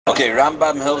Okay,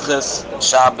 Rambam Hilchis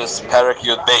Shabbos Perak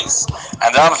Yud Beis,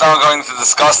 and the Rambam is now going to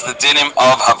discuss the dinim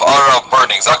of Havara of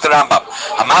burning. Dr. Rambam,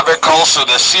 Hamaver Kolshu,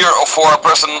 the shear for a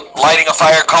person lighting a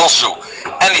fire, Kolshu,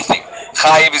 anything.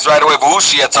 Chayiv is right away.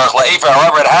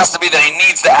 However, it has to be that he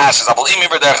needs the ashes. If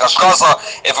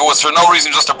it was for no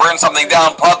reason, just to burn something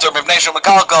down, as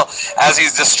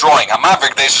he's destroying.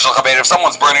 If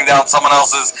someone's burning down someone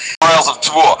else's miles of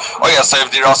tvua, or his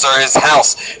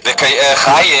house,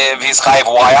 he's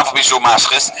chayiv. Why? His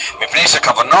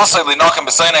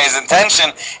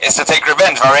intention is to take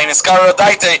revenge.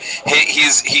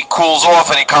 He cools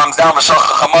off and he calms down,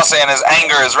 and his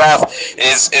anger, his wrath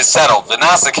is settled.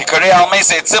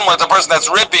 It's similar to a person that's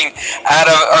ripping out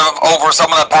of over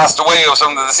someone that passed away or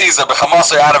someone that's deceased, out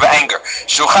of anger.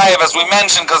 Shuchayev, as we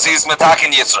mentioned, because he's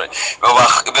metakin yitzrei.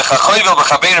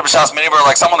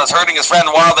 Like someone that's hurting his friend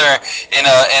while they're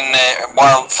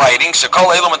while fighting.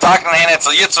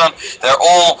 They're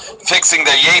all fixing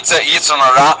their yitzron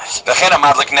ara.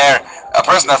 A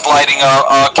person that's lighting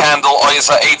a candle or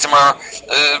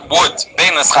wood,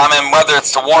 whether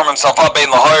it's to warm himself up,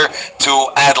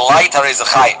 to add light, or is a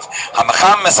chayiv.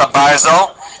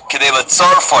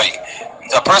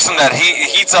 A person that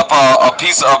heats up a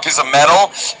piece of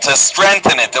metal to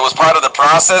strengthen it. That was part of the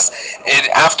process.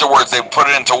 Afterwards they put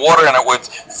it into water and it would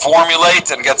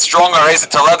formulate and get stronger. It's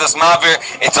a tool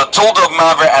of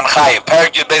maver and chayiv.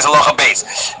 Perak Yud Beis halacha beis.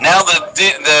 Now the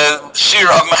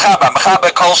shear of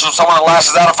mechaba calls someone that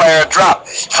lashes out a fire a drop.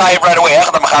 Chayiv right away.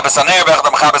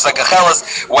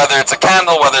 Whether it's a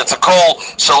candle, whether it's a coal,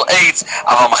 shall eitz.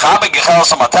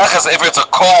 If it's a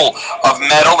coal of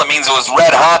metal, that means it was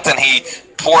red hot and he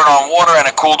poured on water and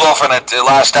it cooled off and it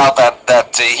lashed out that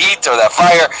heat or that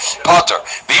fire. Potter.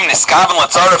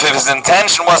 If his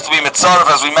intention was to be mitzaref,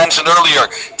 as we mentioned earlier,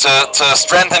 to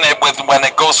strengthen it with when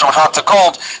it goes from hot to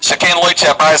cold,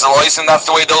 and that's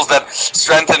the way those that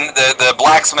strengthen the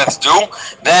blacksmiths do,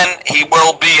 then he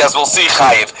will be, as we'll see,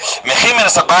 chayiv.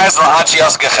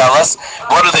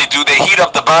 What do? They heat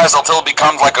up the bars until it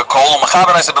becomes like a coal.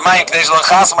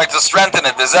 To strengthen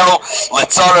it. That's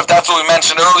what we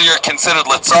mentioned earlier, considered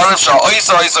a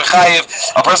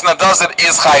person that does it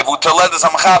is chayiv.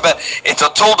 It's a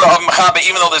tolda of mechabe,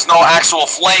 even though there's no actual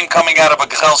flame coming out of a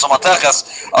gechel shamateches,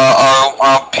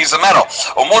 a piece of metal.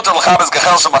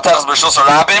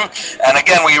 And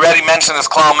again, we already mentioned this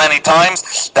klal many times,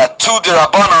 that two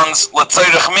derabbanans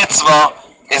l'tzorech mitzvah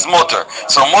is mutter.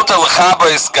 So mutter l'chaba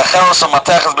is gechel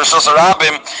shamateches b'shus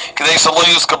rabim k'dei shelo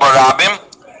yuzka barabim.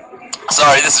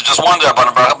 Sorry, this is just one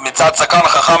derabbanan. Mitzat sakana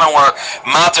chachamim, where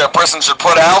matter a person should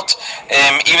put out,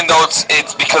 even though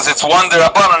it's because it's one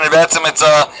derabbanan.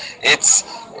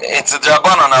 It's a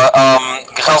derabbanan,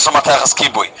 gechel shamateches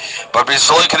kibui. But he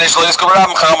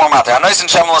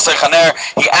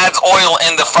adds oil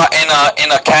in a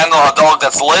candle, a dog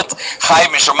that's lit.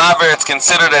 It's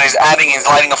considered that he's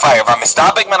lighting a fire.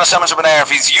 If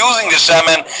he's using the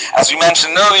shemen, as we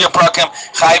mentioned earlier,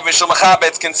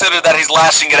 it's considered that he's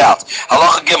lashing it out.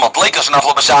 Halacha gimel, a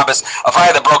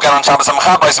fire that broke out on Shabbos, if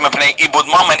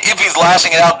he's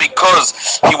lashing it out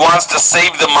because he wants to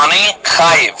save the money,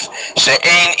 chayiv.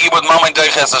 Ibud Mammon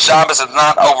Doiches Shabbos does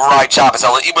not override Shabbos.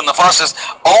 Only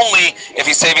if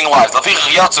he's saving lives. If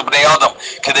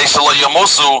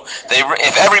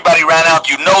everybody ran out,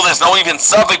 there's no even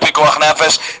suffix pikuach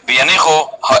nefesh.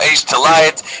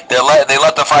 They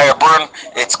let the fire burn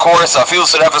its course. Even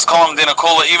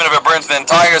if it burns the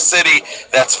entire city,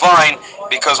 that's fine,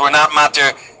 because we're not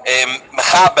matter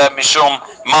mechabe mishum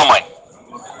mammon.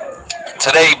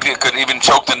 Today, you could even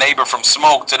choke the neighbor from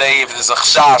smoke. Today, if there's a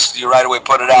chash, you right away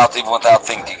put it out even without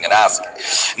thinking and asking.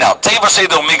 Now, teva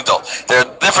sheido migdal. There are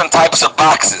different types of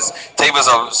boxes. Teva is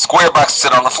a square box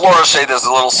sit on the floor. Sheido is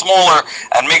a little smaller,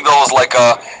 and migdal is like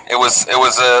it was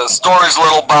a storage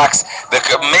little box.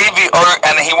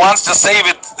 And he wants to save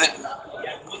it.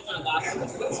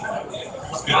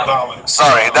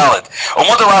 Sorry, Dalit. A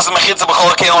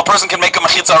person can make a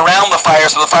mechitza around the fire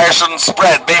so the fire shouldn't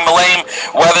spread.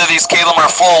 Whether these kelim are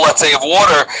full, let's say, of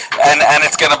water, and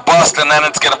it's going to bust and then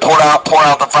it's going to pour out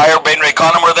the fire. Or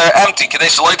they're empty.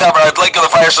 The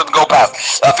fire shouldn't go past.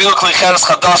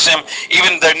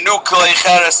 Even their new klei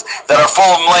cheres that are full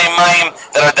of mlei mayim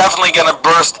that are definitely going to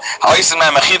burst.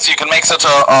 You can make such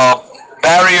a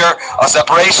barrier, a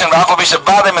separation, even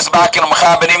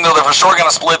though they're for sure going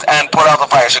to split and put out the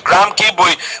fire. It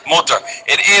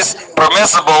is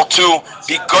permissible to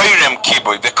be goyrim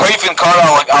kibui.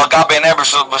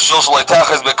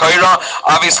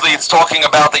 Obviously, it's talking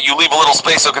about that you leave a little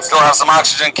space so it can still have some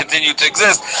oxygen, continue to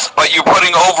exist, but you're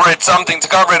putting over it something to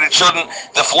cover it.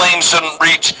 The flame shouldn't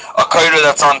reach a koira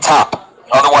that's on top.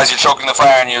 Otherwise, you're choking the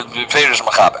fire and you're ferish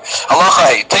machaber. Halacha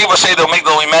hey, teva sheda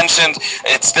migdal. We mentioned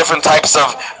it's different types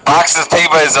of boxes.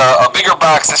 Teva is a bigger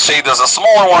box. This sheda is a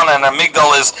smaller one, and a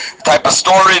migdal is a type of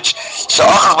storage.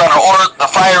 Sha'achas ben or the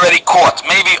fire already caught.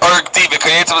 Maybe erg diva.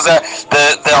 Was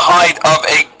the hide of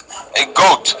a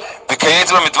goat. Some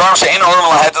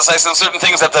certain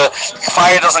things that the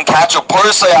fire doesn't catch. He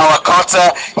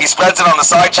spreads it on the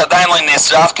side. So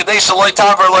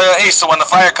when the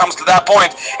fire comes to that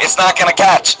point, it's not going to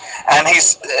catch. And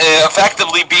he's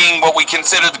effectively being what we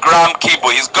consider the gram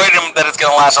kibu. He's guiding that it's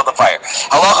going to lash out the fire.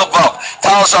 Halacha vav.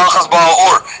 Talis shachas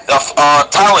ba'or. The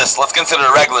talis, let's consider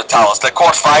a regular talis that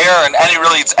caught fire, and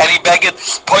it's any beged.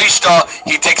 Poishta,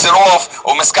 he takes it off.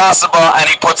 Umiskasaba, and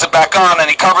he puts it back on, and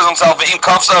he covers himself in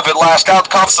kafsa. If it lashed out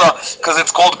kafsa, because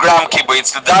it's called gram kibu.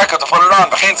 It's the darker to put it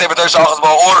on. Or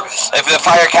if the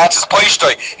fire catches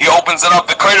poishta, he opens it up.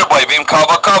 Because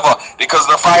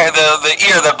the fire, the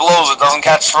ear that blows it doesn't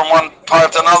catch from one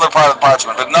part to another part of the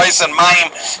parchment. But noise and mayim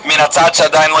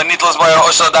minatzacha dain lenitlas baya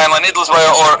osha dain lenitlas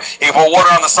baya, or he put water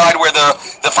on the side where the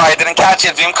fire didn't catch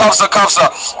it. Vim kafsa,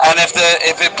 and if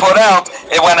it put out,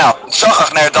 it went out.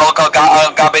 Shachach ner dalkal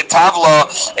gabe tavla.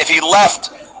 If he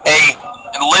left a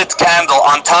lit candle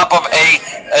on top of a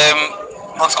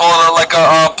let's call it like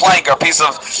a plank, or a piece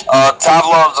of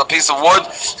tavla, a piece of wood.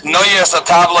 No, yes, a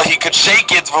tavla, he could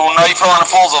shake it, and it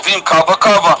falls off him.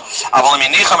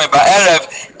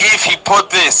 If he put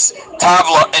this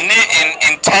tavla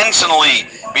intentionally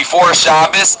before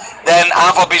Shabbos, then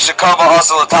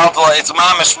it's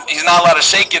mamish. He's not allowed to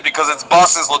shake it because it's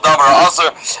basis l'davar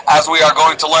aser, as we are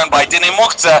going to learn by Dini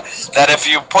Muktzah, that if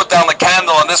you put down the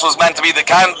candle and this was meant to be the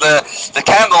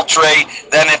candle tray,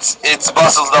 then it's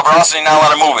basis l'davar aser. You're not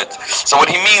allowed to move it. So what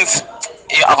he means,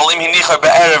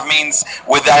 means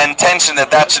with the intention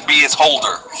that should be his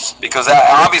holder, because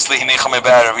obviously he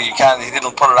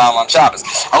didn't put it on Shabbos.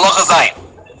 Halacha zayin.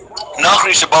 If a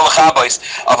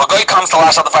guy comes to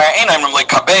lash out the fire, we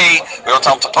don't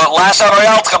tell him to put lash out or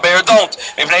don't.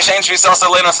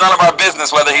 It's none of our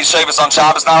business whether he's shavis on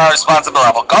Shabbos, not our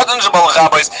responsibility.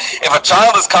 If a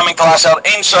child is coming to lash out,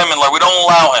 we don't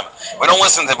allow him. We don't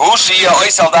listen to him.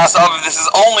 This is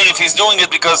only if he's doing it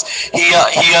because he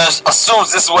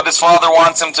assumes this is what his father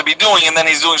wants him to be doing, and then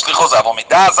he's doing shlichus.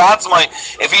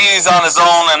 If he's on his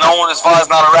own and his father's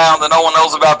not around and no one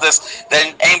knows about this,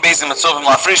 then ain't based in mitzvah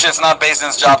lafrisha. It's not based in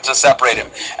his job to separate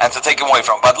him and to take him away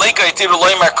from him. But they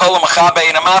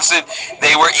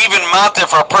were even matter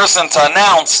for a person to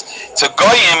announce to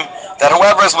goyim that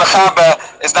whoever is mechabe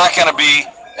is not going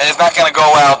to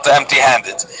go out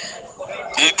empty-handed.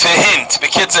 To hint, the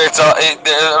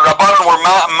Rabbanan were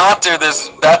matter.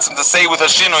 That's to say with a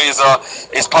shinui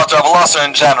is patra avlasser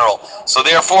in general. So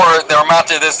therefore, they were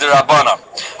matter. This the Rabbanan.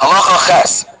 Halacha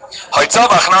ches. It's one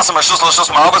of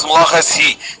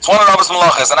Rabbis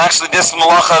malachas, and actually this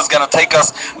malacha is going to take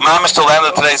us mamish till the end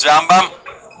of today's Rambam.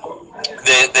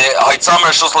 The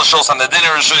Haitzamar Rishus L'Shus and the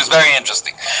dinner Rishus is very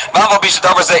interesting. All this in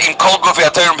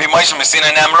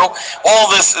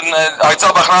Haitzal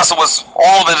B'Chnasa was,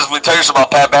 all of it is L'Teirish about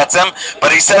Peh Betzem,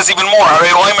 but he says even more.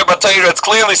 It's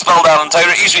clearly spelled out in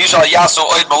Torah.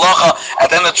 At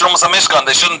the end of Trumas HaMishkan,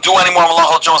 they shouldn't do any more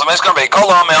malacha of Trumas HaMishkan,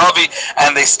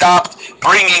 and they stopped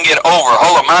bringing it over.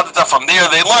 From there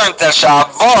they learned that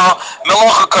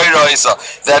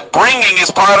that bringing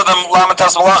is part of the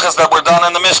Lamatas Malachas that were done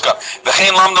in the Mishkan. That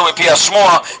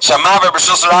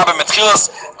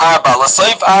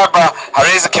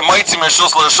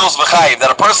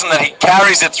a person that he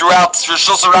carries it throughout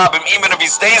Rishus Rabbim, even if he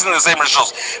stays in the same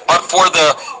Rishus, but for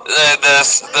the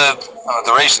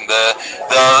duration, the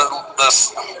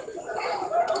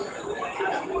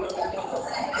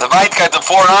Vaitkeit of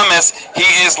 4 Ames, he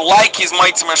is like his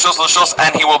Moitzim Rishus L'Shus,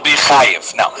 and he will be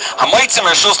Chayiv. Now, HaMoitzim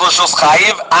Rishus L'Shus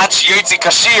Chayiv, Ach Yotzi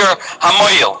Kashir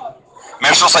HaMoyil. It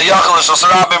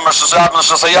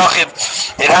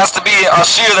has to be a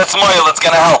shir that's moil, that's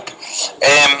going to help.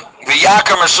 He has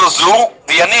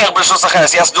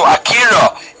to do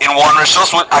akira in one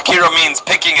rishus. Akira means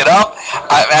picking it up,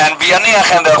 and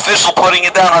the official putting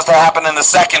it down has to happen in the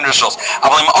second rishus.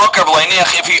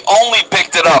 If he only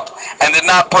picked it up and did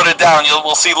not put it down,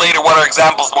 we'll see later what are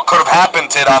examples what could have happened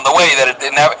to it on the way that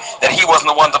he wasn't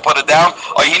the one to put it down,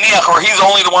 or he's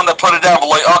only the one that put it down,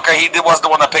 but he was the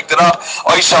one that picked it up,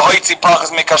 or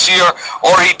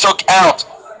he took out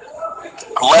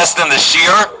less than the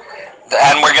shear.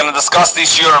 And we're going to discuss these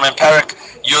shiurim in Perek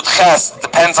Yud Ches,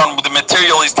 depends on the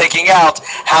material he's taking out,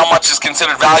 how much is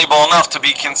considered valuable enough to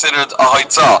be considered a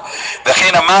hoitzah.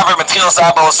 V'chein ha'maver metchilas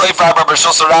abba l'soif rabba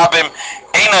b'rshus harabim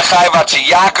ein chayvat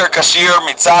sheyakar kashir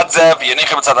mitzad zev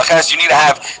yenicha mitzad aches. You need to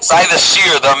have the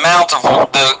shear, the amount of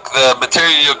the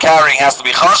material you're carrying has to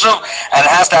be chashuv, and it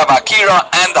has to have akira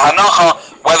and hanacha,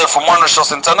 whether from one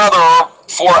rishus into another or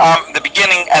for the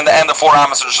beginning and the end of 4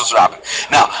 amas rishus rabbi.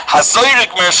 Now,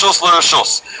 hazoyrik mirishus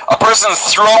l'rishus. A person is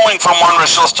throwing from one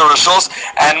rishus to rishus,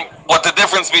 and what the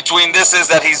difference between this is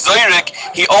that he's zoyrik,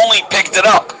 he only picked it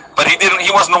up, but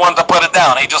he wasn't the one to put it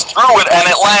down. He just threw it and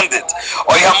it landed.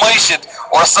 Or yamoishit,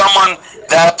 or someone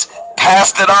that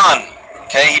passed it on.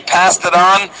 Okay, he passed it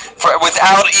on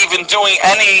without even doing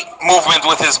any movement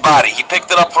with his body. He picked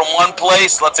it up from one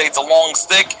place, let's say it's a long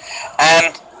stick,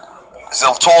 and he's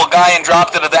a tall guy, and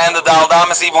dropped it at the end of the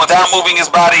Aldamas even without moving his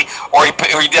body, or he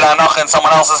did Hanacha in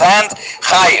someone else's hand.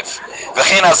 Chayiv.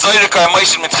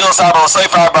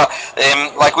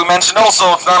 Like we mentioned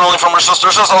also, it's not only from Rishus to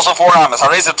Rishus, also 4 amas.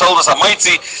 Hareza told us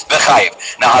Hamoitzi v'chayiv.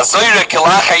 Now Hazoyre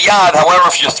kilach hayad, however,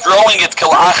 if you're throwing it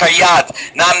kilach hayad,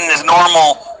 not in his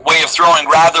normal way of throwing,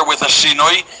 rather with a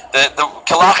shinoi, the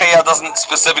kilach hayad doesn't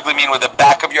specifically mean with the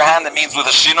back of your hand, it means with a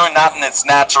shinoi, not in its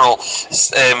natural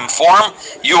form,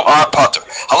 you are potter.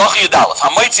 Halach yudalef.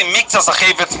 Hamoitzi miktas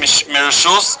achayvetz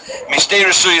mirishus, mishtei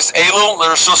rishuyis elu,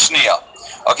 l'rishus shniya.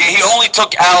 Okay, he only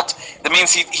took out, that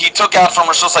means he took out from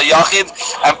Rishus HaYachid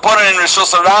and put it in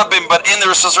Rishus HaRabim, but in the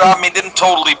Rishus HaRabim he didn't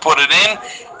totally put it in.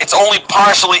 It's only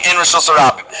partially in Rishus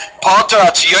HaRabim.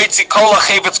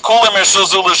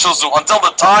 Until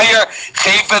the tire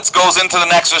chayfetz goes into the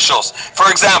next Rishus. For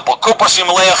example, Kupashim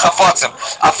Meleach Chafotzim,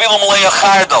 Afilu Meleach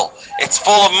Chardal, it's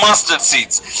full of mustard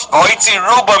seeds. So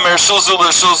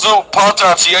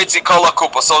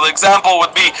the example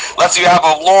would be, let's say you have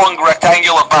a long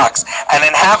rectangular box, and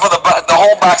in half of the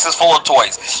whole box is full of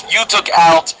toys. You took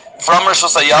out from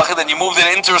Rishus HaYachid and you moved it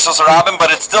into Rishus HaRabim, but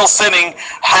it's still sitting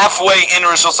halfway in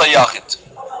Rishus HaYachid.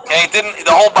 Okay,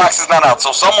 the whole box is not out.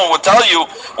 So someone would tell you,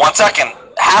 1 second,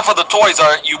 half of the toys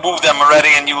you moved them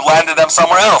already and you landed them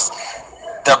somewhere else.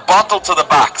 They're bottled to the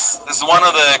box. This is one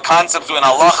of the concepts in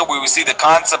halacha where we see the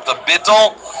concept of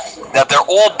bittul, that they're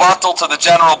all bottled to the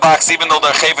general box, even though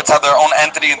their chayvetz have their own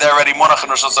entity and they're already munach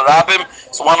and Rishus HaRabim.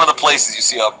 It's one of the places you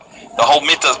see the whole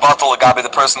mitzvah is bottle agabe, the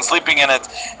person sleeping in it.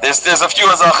 There's a few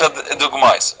azachad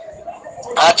dugmais.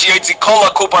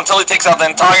 Until he takes out the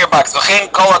entire box. The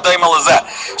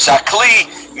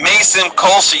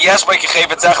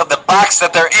box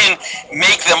that they're in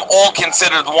make them all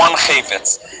considered one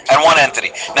chayfetz and one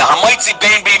entity. Now, with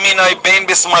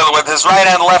his right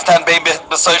hand, left hand,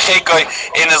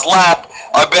 in his lap,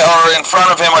 or in front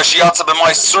of him,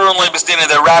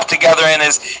 they're wrapped together in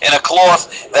a cloth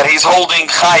that he's holding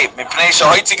chayib.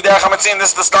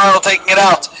 This is the style of taking it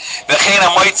out.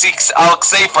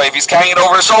 If he's carrying it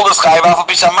over his shoulders, even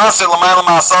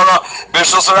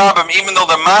though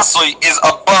the masui is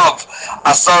above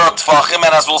asara tfachim,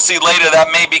 and as we'll see later,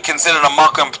 that may be considered a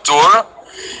makam ptur,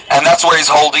 and that's where he's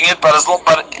holding it. But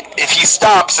if he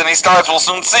stops and he starts, we'll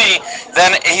soon see,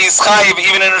 then he's chayiv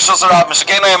even in Rishus HaRabim.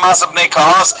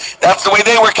 That's the way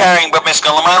they were carrying. But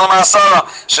Mishkan l'mayla ma'asara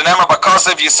shenemar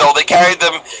b'kasev yisol, they carried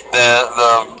them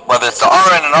whether it's the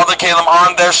aron and other kalim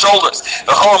on their shoulders.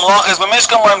 So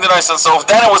if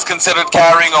then it was considered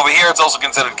carrying, over here it's also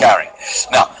considered carrying.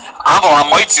 Now,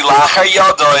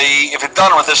 if it's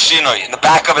done with a shinoi, in the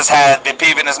back of his hand,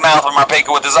 bipiv in his mouth, or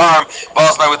marpeka with his arm,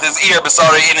 basma with his ear,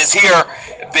 basari in his ear,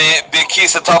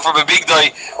 bikis atofar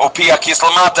bebigdoi, or piakis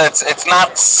lamata, it's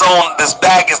not sewn, this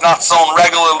bag is not sewn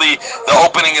regularly, the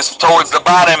opening is towards the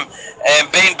bottom,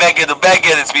 and bein beged to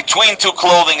beged, it's between two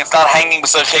clothing, it's not hanging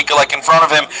beside sheka like in front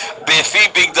of him, bifi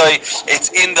bigdoi,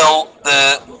 it's in the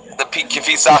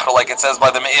kifi sacher, like it says by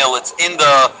the me'il, it's in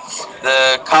the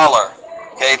collar.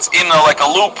 Okay, it's in like a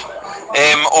loop.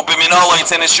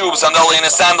 It's in his shoes, and in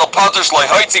his sandal.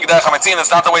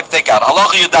 It's not the way to take out.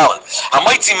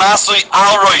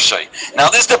 Now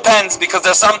this depends, because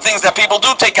there's some things that people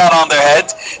do take out on their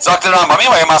heads. If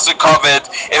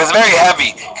it's very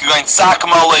heavy,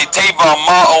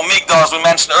 as we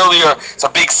mentioned earlier, it's a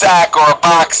big sack or a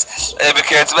box. The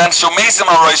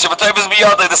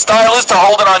style is to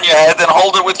hold it on your head and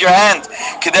hold it with your hand.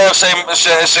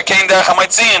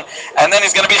 And then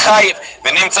he's going to be chayiv.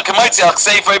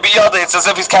 It's as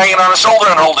if he's carrying it on his shoulder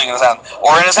and holding it in his hand,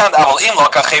 or in his hand.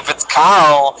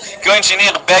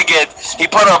 He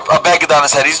put a beged on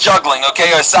his head. He's juggling,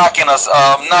 okay, or sack in a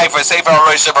knife, or sefer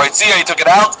he took it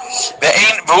out.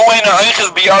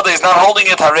 He's not holding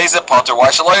it. Potter.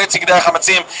 Why shall I?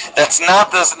 That's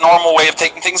not the normal way of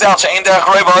taking things out.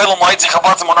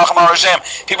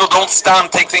 People don't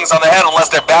stand, take things on their head unless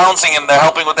they're balancing and they're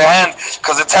helping with their hand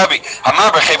because it's heavy.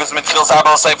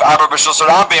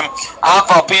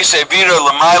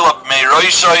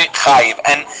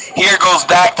 And here goes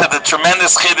back to the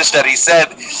tremendous chiddush that he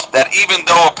said that even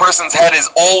though a person's head is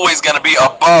always going to be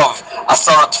above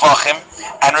Asar Tvachim,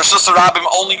 and Rosh Hashanah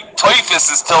only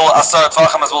Toifis is till Asar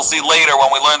Tvachim, as we'll see later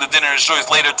when we learn the dinner Rishuyos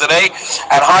later today,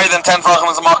 and higher than 10 Tvachim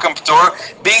is a Makam P'tur,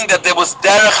 being that there was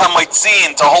Derech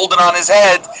HaMotzin to hold it on his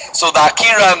head, so the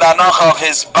Akira and the Anacha of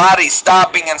his body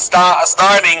stopping and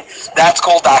starting, that's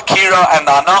called the Akira and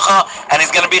the Anacha, and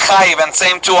he's going to be Chayiv, and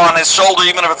same too on his shoulder,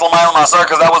 even if it's L'mayel Masar,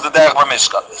 because that was the Derech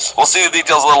B'Mishkan. We'll see the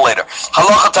details a little later.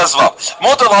 Halacha Tezvav.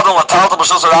 Motor Ladon Latalta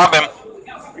B'Shus Rabim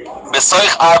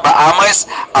Besoich Arba Ames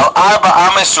Al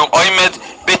Arba Ames Shu Oimed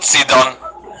Bitzidon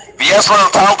V'Yes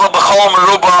Latalta B'Chol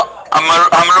Meruba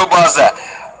Zeh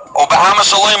O B'Ames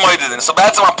Shaloi Moidedin. So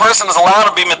that's when a person is allowed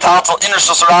to be metaltal in Rosh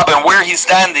Hashanah where he's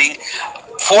standing,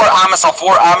 4 ames on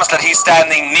 4 ames that he's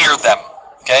standing near them.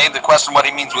 Okay, the question what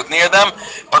he means with near them,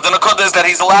 but the Nakud is that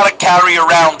he's allowed to carry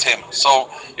around him. So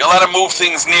you're allowed to move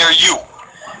things near you.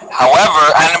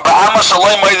 However, and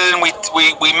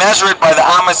we measure it by the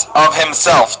amas of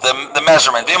himself, the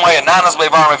measurement. If he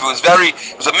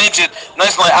was a midget,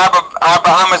 nicely arba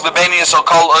amas bebenia shall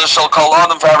call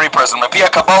Adam for every person. What does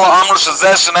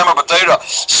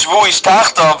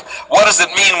it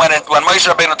mean when Moshe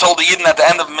Rabbeinu told the Yidden at the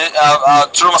end of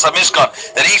Terumas HaMishkan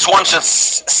that each one should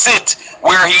sit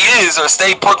where he is or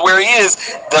stay put where he is?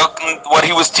 What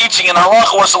he was teaching in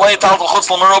halacha was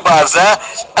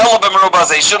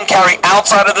he shouldn't carry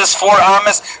outside of this 4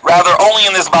 ames, rather only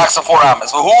in this box of 4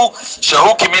 ames. How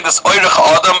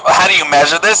do you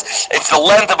measure this? It's the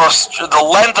length of a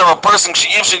person.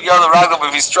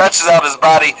 If he stretches out his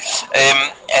body,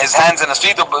 his hands and his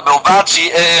feet,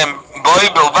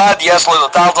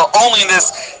 only in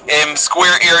this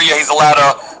square area he's allowed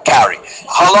to carry.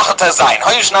 Halacha Tazayin.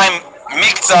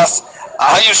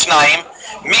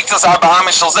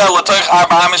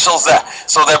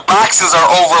 So their boxes are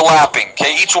overlapping.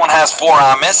 Okay, each one has 4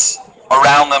 ames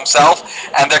around themselves,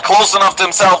 and they're close enough to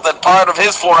himself that part of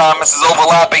his 4 ames is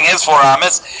overlapping his 4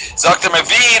 ames.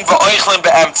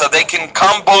 They can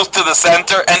come both to the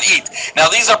center and eat. Now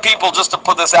these are people, just to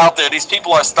put this out there, these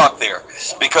people are stuck there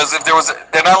because if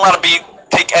they're not allowed to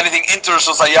take anything into Rosh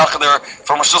Hashanah, or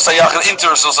from Rosh Hashanah into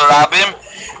Rosh Hashanah,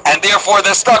 and therefore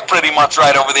they're stuck pretty much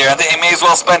right over there, and they may as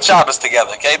well spend Shabbos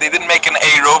together. Okay, they didn't make an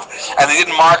Eruv, and they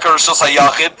didn't mark a Rosh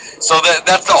Hashanah, so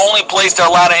that's the only place they're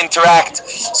allowed to interact.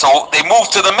 So they move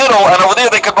to the middle, and over there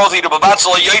they could both eat. He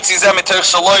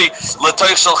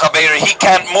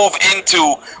can't move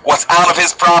into what's out of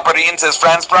his property into his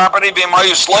friend's property. Move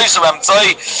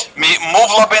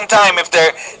up in time if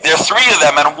there are 3 of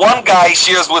them, and one guy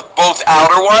shares with both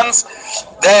outer ones,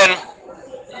 then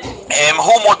but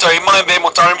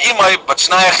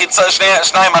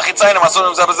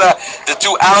the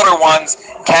 2 outer ones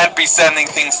can't be sending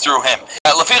things through him.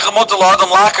 If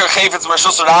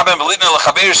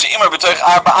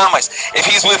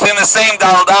he's within the same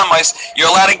Dalad Amas, you're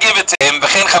allowed to give it to him.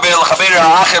 It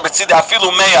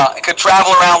could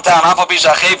travel around town.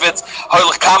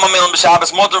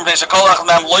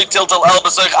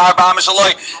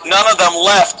 None of them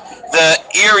left the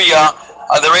area,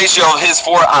 the ratio of his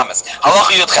 4 ames.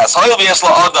 Halacha Yudches. Hoil v'yesh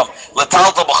la'adam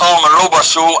letalta b'chol meruba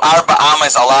shu 4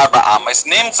 ames al 4 ames.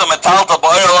 Nimtza metalta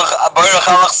b'orach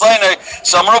halachseiner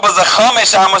shamruba ze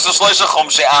 5 ames u'shloisha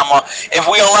chumshe ama. If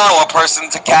we allow a person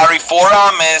to carry 4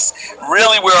 ames,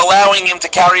 really we're allowing him to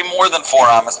carry more than 4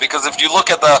 ames, because if you look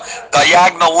at the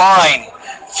diagonal line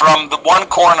from the one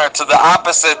corner to the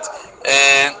opposite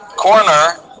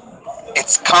corner,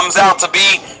 it comes out to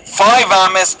be 5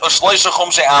 ames u'shloisha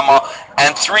chumshe ama,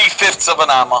 and 3/5 of an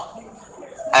amma.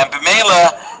 And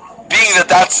b'meila, being that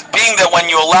when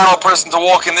you allow a person to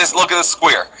walk in this, look at this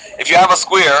square. If you have a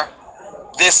square,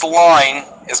 this line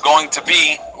is going to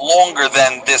be longer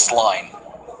than this line.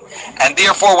 And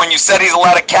therefore, when you said he's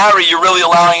allowed to carry, you're really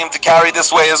allowing him to carry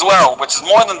this way as well, which is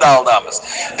more than Daled Amas.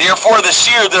 Therefore, the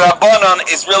shear, the Rabbanon,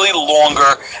 is really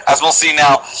longer, as we'll see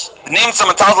now. נמצא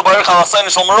מטלטל בערך על הסיינה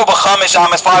של מרובה 5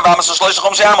 אמס, 5 אמס ו3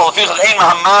 חומשי אמס, לפיכך אין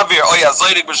מהמעביר או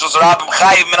יזויריק ברשות רבים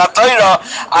חייב מן התורה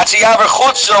עד שיעבר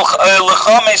חוץ של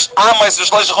ל5 אמס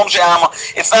ו3 חומשי אמס.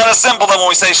 It's not as simple that when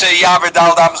we say שיעבר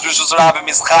דלת אמס ברשות רבים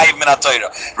is חייב מן התורה.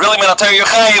 Really מן התורה you're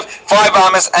חייב 5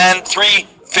 אמס and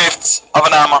 3/5 of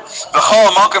an amma.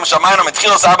 V'chol mokem shamaynu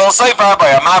mitchilas arba al sefer arba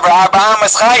yamaver arba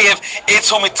ames chayiv. It's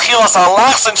who mitchilas al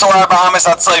lachsen shal arba ames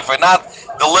at sefer, not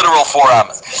the literal 4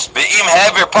 ames. Ve'im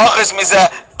hever pachis mizeh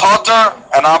potter,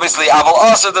 and obviously aval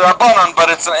aser the rabbanon, but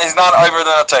it's not over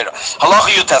the Torah.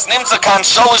 Halacha yutes nimtza kan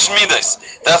sholish midas.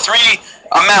 There are 3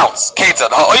 amounts.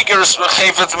 Ketzad ha'oiker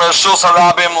chayfetz mershus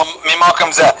harabim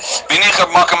mimakom zeh b'nichab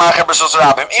makom acher b'shus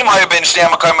harabim. Im hayu ben shnei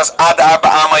makomas ad arba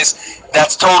ames.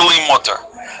 That's totally mutter.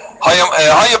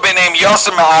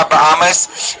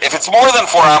 If it's more than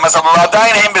 4 amas,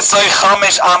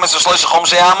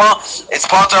 it's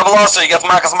part of Allah, so you get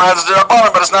makas maras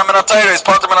derabbanan, but it's not minatayra, it's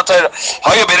part of minatayra.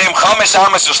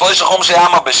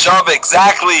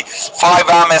 Exactly 5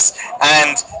 amas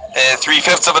and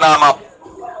 3/5 of an amma.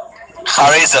 He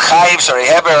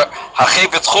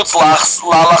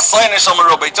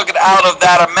took it out of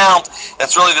that amount.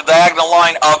 That's really the diagonal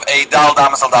line of a Daled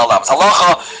Amas al Daled Amas.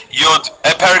 Halacha Yud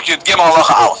Perik Yud Gimel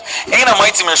Halacha Aleph. Eina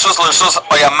Moitzi Mershus L'Rshus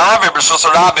Oyamaver B'Rshus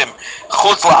Rabim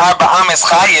Chutz L'Arba Ames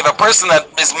Chayiv. A person that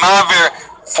is Maver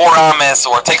 4 ames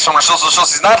or takes from Rishus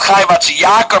L'Rshus, he's not chayiv at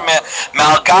sheyakar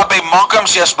me'al gabe mokum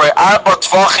sheyesh b'ei arba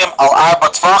tfachim al arba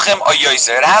tfachim or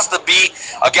yoser. It has to be,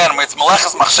 again, it's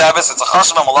meleches machshavas, it's a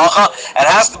chashav malacha, and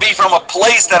it has to be from a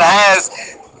place that has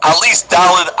at least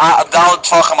daled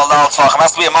tfachim al daled tfachim. It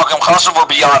has to be a mokum chashav or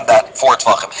beyond that 4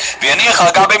 tfachim. V'yanich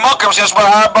al gabe mokum sheyesh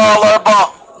b'ei arba al arba.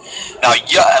 Now,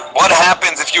 what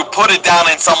happens if you put it down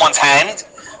in someone's hand?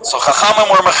 So Chachamim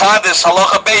were mechadish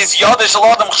halacha beis yadish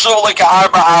aladam chshuv like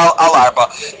arba al arba.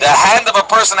 The hand of a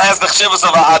person has the chshivas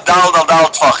of a daled al daled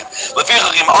tfachim.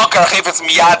 Lefichachim akar chifetz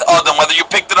miyad adam, whether you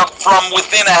picked it up from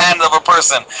within a hand of a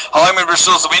person. Ha'omed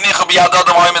b'rshus v'inicha b'yad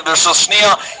adam ha'omed b'rshus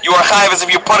shniya. You are chayiv as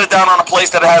if you put it down on a place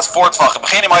that has 4 tfachim.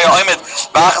 B'chinim ha'omed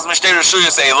b'achas mishtei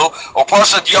reshuyas elu or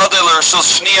pashat yadel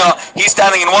reshus shniya. He's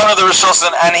standing in one of the reshus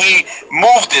and he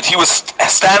moved it. He was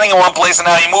standing in one place and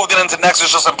now he moved it into the next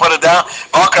reshus and put it down.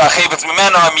 He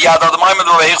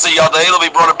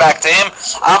brought it back to him.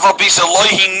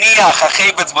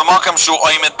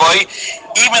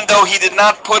 Even though he did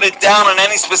not put it down in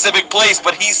any specific place,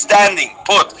 but he's standing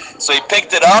put. So he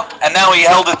picked it up and now he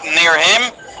held it near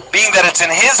him. Being that it's in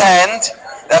his hand,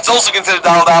 that's also considered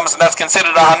daled amas, and that's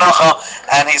considered a hanacha,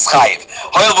 and he's chayiv.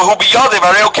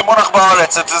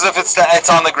 It's as if it's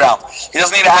on the ground. He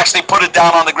doesn't need to actually put it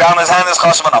down on the ground. His hand is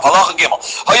chashav enough. Halacha gimel.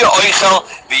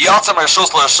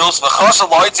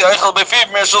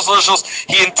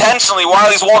 He intentionally,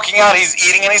 while he's walking out, he's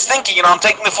eating and he's thinking, I'm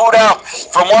taking the food out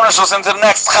from one rishus into the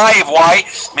next. Chayiv. Why?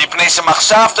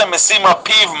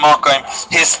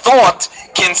 His thought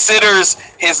considers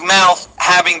his mouth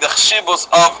having the chshivus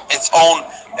of its own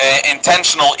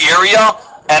intentional area,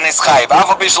 and is chayiv.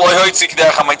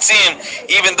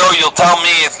 Even though you'll tell me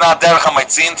it's not derech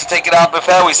hamatzin to take it out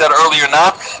before, we said earlier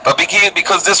not, but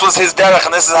because this was his derech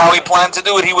and this is how he planned to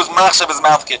do it, he was machshav his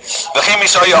mouth kid. He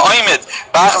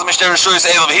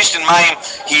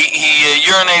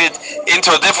urinated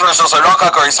into a different rishus or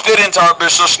he spit into a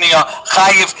rishus shniya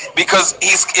chayiv, because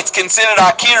it's considered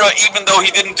akira, even though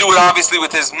he didn't do it obviously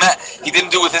with his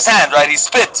hand, right? He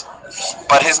spit.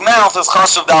 But his mouth is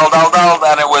chashuv dal,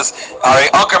 and it was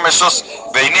akar meshus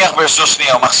ve'iniach b'reshus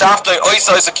shniya. Machshavtoi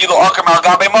oisa kilo akar mal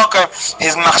gabe mokem.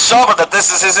 His machshava that this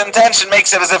is his intention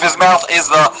makes it as if his mouth is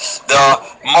the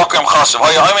mokem chashuv.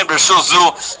 Hoyahimin b'reshus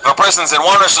zu. If a person's in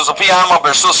one reshus opiyama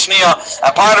b'reshus shniya,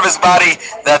 a part of his body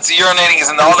that's urinating is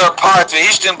in the other part.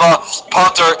 Ve'ishtin ba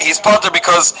potter. He's potter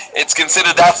because it's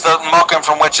considered that's the mokem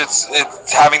from which it's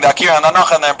having the akira and the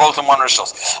nacha, and they're both in one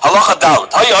reshus. Halacha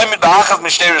dalet. Hoyahimin ba'achas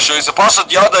mishtei reshus. He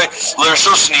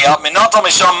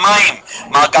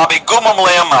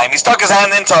stuck his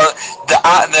hand into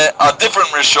a different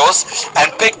rishos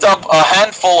and picked up a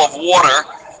handful of water,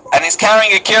 and he's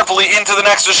carrying it carefully into the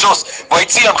next rishos.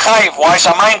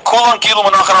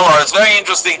 It's very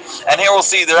interesting, and here we'll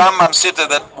see the Rambam Shita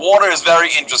that water is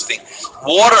very interesting.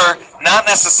 Water, not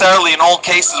necessarily in all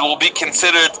cases, will be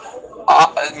considered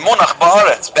munach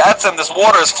ba'aretz. B'atzem, this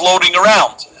water is floating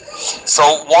around.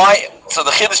 So why? So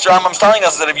the Chiddush Rambam is telling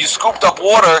us that if you scooped up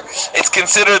water, it's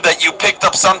considered that you picked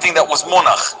up something that was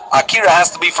munach. Akira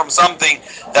has to be from something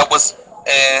that was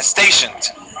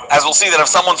stationed. as we'll see, that if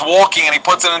someone's walking and he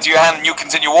puts it into your hand and you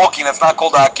continue walking, that's not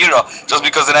called a akira just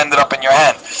because it ended up in your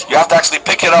hand. You have to actually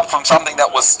pick it up from something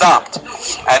that was stopped.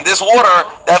 And this water,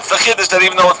 that's the chiddush, that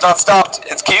even though it's not stopped,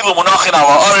 it's ki'ilu munachin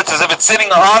ala aretz, as if it's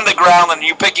sitting on the ground and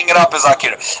you picking it up as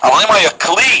akira.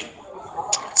 Kli.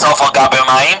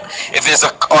 If there's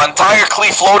an entire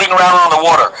kli floating around on the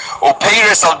water, or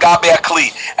peiris al gabe a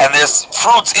kli, and there's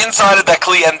fruits inside of that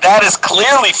kli, and that is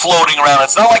clearly floating around.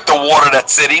 It's not like the water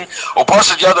that's sitting. Or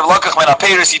pashat yadav lakach men a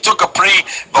peiris, he took a pri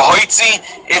v'hoitzi,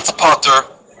 it's potter.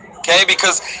 Okay,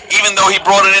 because even though he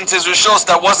brought it into his rishos,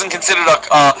 that wasn't considered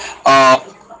a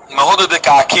mehuda de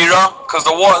akira, because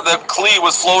the kli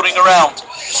was floating around.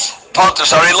 He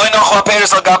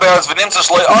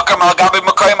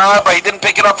didn't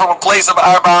pick it up from a place of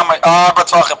arba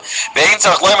tvachim.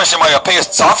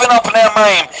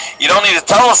 You don't need to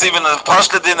tell us even the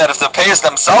pashta din that if the payers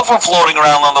themselves were floating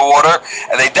around on the water,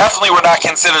 and they definitely were not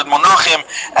considered monachim,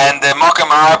 and makom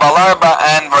arba larba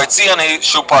and roitzian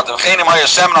shu pater.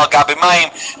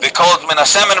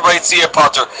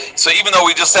 So even though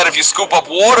we just said if you scoop up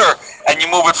water and you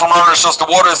move it from under Rishos to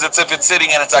water, it's if it's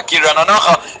sitting and it's akira and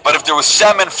anacha. But if there was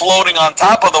shemen floating on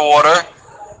top of the water,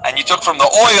 and you took from the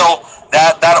oil,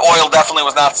 that oil definitely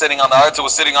was not sitting on the earth, it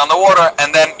was sitting on the water,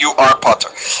 and then you are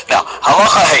potter. Now,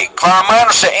 halacha hey, kvar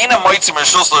amarnu she'ena moitzim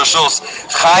Rishos l'Rishos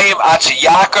chayiv ad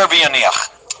sheyakar v'yoniach.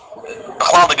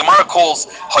 The Gemara calls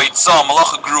haitzah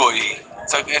malacha grui.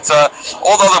 It's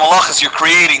all the other malachas, you're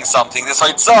creating something. This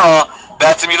haitzah,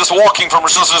 that's him, you're just walking from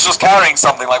Rishos to Rishos carrying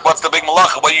something. Like, what's the big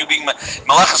malacha? What are you being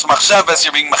malachas machshavas?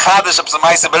 You're being mechadish up some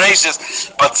ma'aseh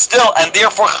bereishis. But still, and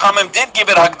therefore Chachamim did give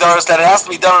it hagdaras that it has to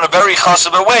be done in a very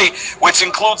chashuv way, which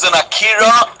includes an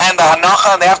akira and a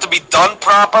hanacha, and they have to be done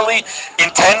properly,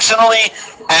 intentionally,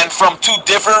 and from two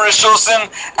different rishosim,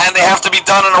 and they have to be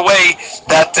done in a way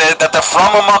that they're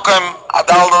from a makom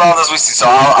as we see. So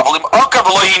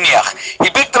he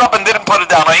picked it up and didn't put it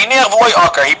down. He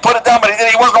put it down, but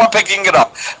he wasn't the one picking it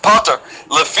up. Potter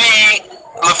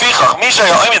Lefichach, Misha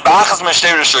Yoimid Ba'achas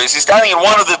Meshtei Rishos. He's standing in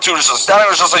one of the two Rishos. Standing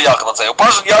in Rishos HaYachid, let's say.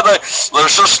 Upashat Yadai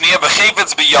L'Rishos Shniya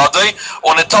B'chayvetz B'Yadai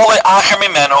Unetole Acher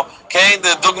Mimeno. Okay,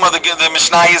 the dogma the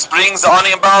Mishnayis brings the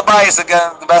ani and Baal Bayis,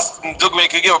 again, the best dogma you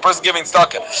could give a person giving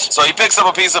tzedakah. So he picks up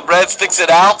a piece of bread, sticks it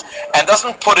out, and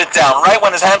doesn't put it down. Right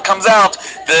when his hand comes out,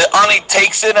 the ani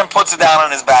takes it and puts it down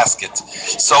in his basket.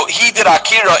 So he did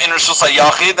akira in Rishos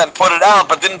HaYachid and put it out,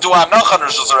 but didn't do anacha in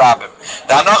Rishos HaRabim.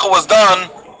 The anacha was done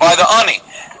by the ani.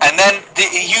 And then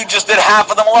you just did half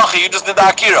of the malacha, you just did the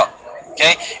akira.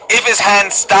 Okay? If his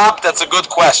hand stopped, that's a good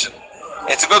question.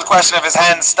 It's a good question if his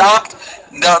hand stopped,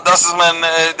 das is when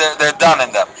they're done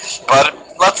in them. But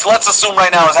let's assume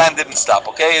right now his hand didn't stop,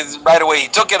 okay? Right away he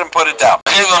took it and put it down.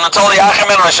 Or the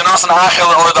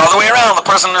other way around, the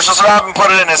person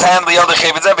put it in his hand, the other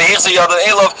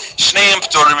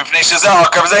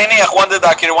one did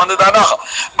akira, one did anacha.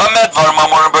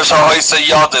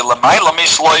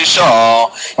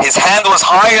 His hand was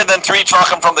higher than 3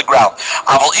 tvachim from the ground.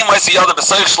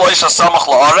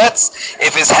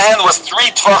 If his hand was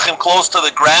 3 tvachim close to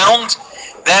the ground,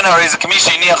 then it's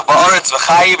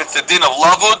the din of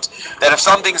lavud, that if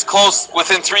something's close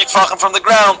within 3 tvachim from the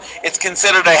ground, it's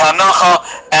considered a hanacha,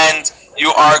 and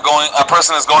a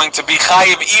person is going to be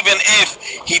chayiv even if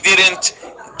he didn't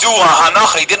do a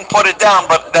hanacha, he didn't put it down,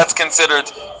 but that's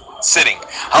considered sitting.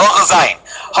 Halacha zayin.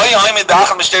 He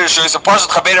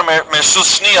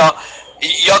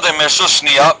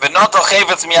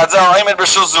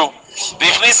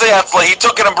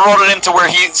took it and brought it into where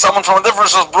someone from a different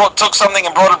source took something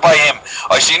and brought it by him.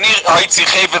 Or he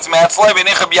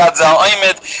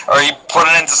put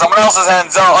it into someone else's hand.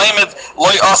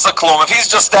 If he's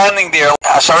just standing there,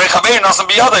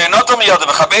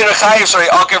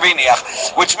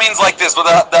 which means like this,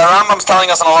 what the Rambam's telling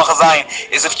us in Halacha Zayin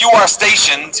is if you are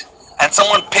stationed and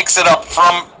someone picks it up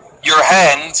from your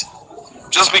hand,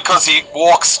 just because he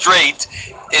walks straight,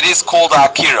 it is called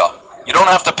akira. You don't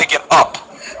have to pick it up,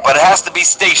 but it has to be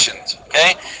stationed.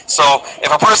 Okay? So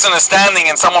if a person is standing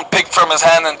and someone picked from his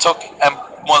hand and took and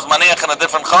was maniach in a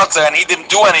different chatzah and he didn't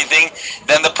do anything,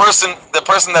 then the person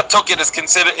that took it is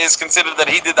considered that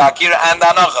he did akira and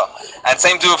anacha. And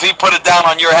same too, if he put it down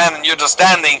on your hand and you're just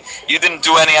standing, you didn't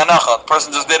do any anacha. The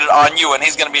person just did it on you, and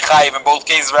he's going to be chayiv in both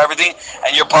cases for everything,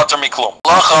 and you're pater miklum.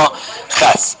 Halacha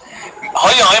ches. A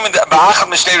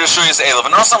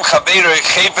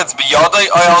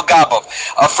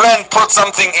friend put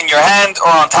something in your hand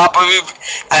or on top of you,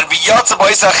 and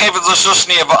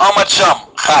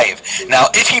now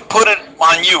if he put it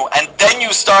on you and then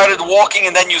you started walking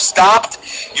and then you stopped,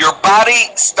 your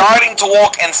body starting to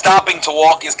walk and stopping to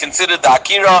walk is considered the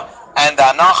akira and the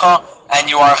anacha, and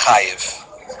you are chayiv.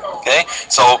 Okay,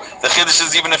 so the chiddush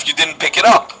is even if you didn't pick it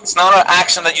up, it's not an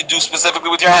action that you do specifically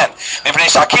with your hand.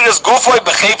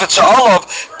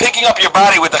 Picking up your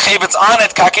body with the chayvetz on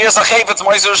it, it's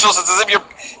as if you're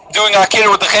doing akira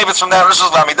with the chayvetz from that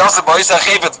rishus,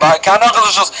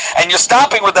 and you're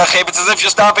stopping with that chayvetz as if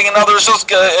you're stopping another rishus. It's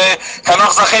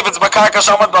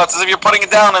as if you're putting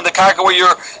it down in the karka where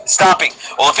you're stopping.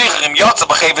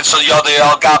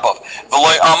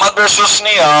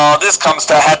 This comes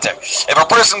to heter. If a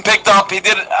person picked up, he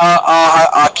did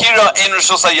akira in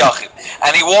rishus hayachid,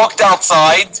 and he walked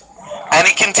outside. And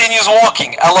he continues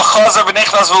walking. He goes.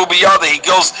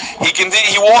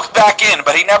 He walked back in,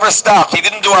 but he never stopped. He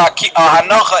didn't do a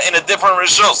hanacha in a different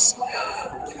rishus.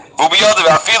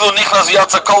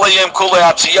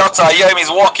 He's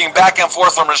walking back and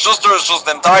forth from rishus to rishus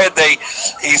the entire day.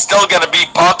 He's still going to be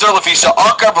potter. There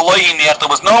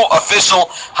was no official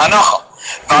hanacha.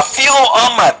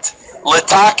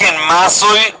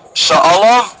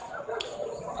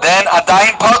 Then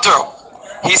adayin potter.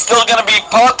 He's still going to be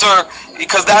potter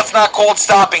because that's not called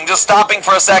stopping. Just stopping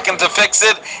for a second to fix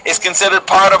it is considered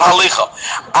part of halicha.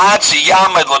 Ad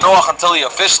sheyamed lenoach, until he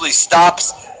officially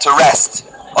stops to rest.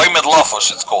 Oimed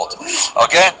lofosh, it's called.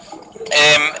 Okay?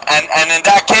 And in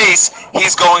that case,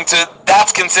 he's going to,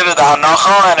 that's considered the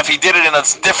hanacha, and if he did it in a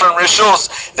different rishus,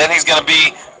 then he's going to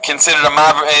be considered a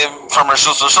from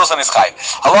rishus to rishus, and he's chayv.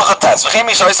 Halacha test.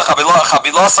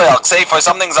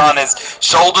 Something's on his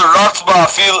shoulder. He's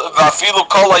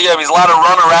allowed to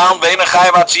run around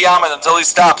until he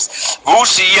stops.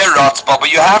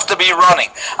 But you have to be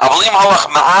running.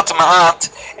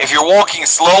 If you're walking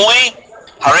slowly,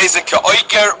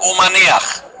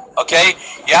 okay,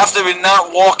 you have to be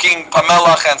not walking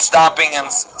pamelach and stopping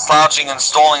and slouching and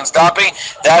stalling and stopping.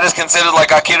 That is considered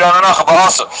like akira and anacha, but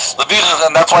also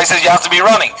and that's why he says you have to be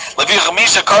running. For this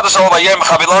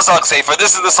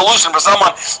is the solution for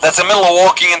someone that's in the middle of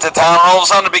walking into town and all of a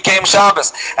sudden it became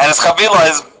Shabbos and his chavila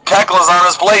is pekel is on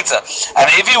his plate. And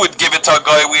if he would give it to a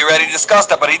guy, we already discussed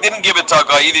that, but he didn't give it to a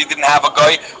guy. Either he didn't have a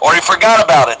guy or he forgot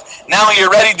about it. Now he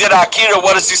already did akira.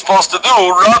 What is he supposed to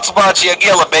do? Run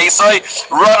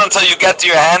until you get to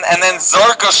your hand, and then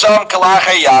zarka sham kalach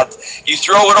hayad. You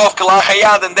throw it off kalach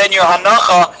hayad, and then your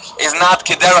hanacha is not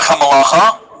kederach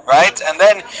hamalacha, right? And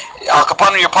then al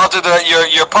kapanu your potter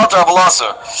of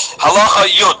alaser halacha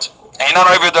yud. And you're not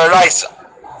over the raisa.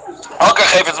 Okay,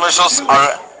 chayfetz mershos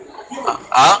are.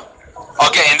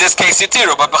 Okay, in this case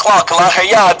Yitiru, but Bechlal Kalach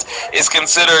Hayad is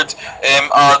considered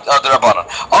Drabanan.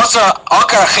 Also,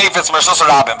 Akar Chayfetz Mershos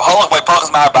Rabim, B'holach by Pachas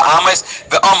Ma'ar Ba'amis,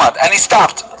 V'omad, and he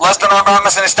stopped, less than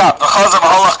Arbamis, and he stopped. V'chaz of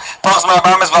B'holach, Pachas Ma'ar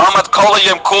Ba'amis, V'omad,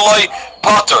 Kolayim Kuloi,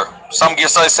 Potter. Some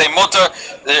Girsai say mutter,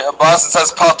 the Ba'as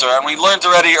says potter, and we learned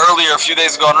already earlier a few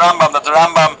days ago in Rambam that the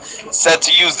Rambam said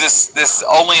to use this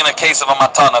only in a case of a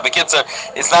matana. Bekitzer,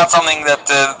 it's not something that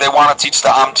they want to teach the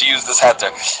Am to use this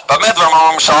heter. But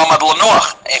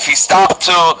if he stopped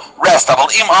to rest, as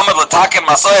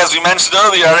we mentioned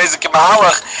earlier, and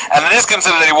it is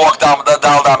considered that he walked down the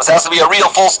Dal Dam. It has to be a real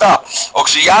full stop.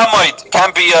 It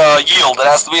can't be a yield, it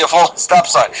has to be a full stop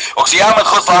sign.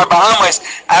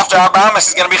 After Arbahamis,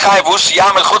 he's going to be chayv.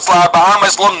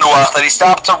 That he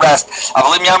stopped to rest. As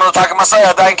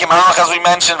we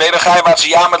mentioned,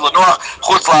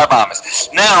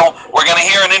 now we're going to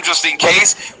hear an interesting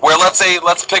case where let's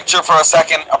picture for a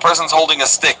second a person's holding a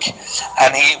stick,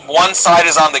 and one side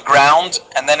is on the ground,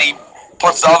 and then he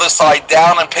puts the other side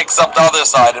down and picks up the other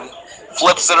side and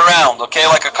flips it around, okay,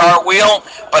 like a cartwheel.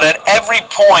 But at every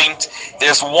point,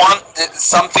 there's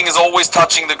something is always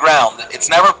touching the ground. It's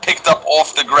never picked up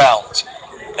off the ground.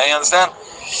 Okay, you understand?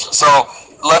 So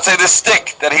let's say this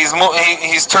stick that he's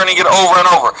turning it over and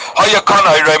over. He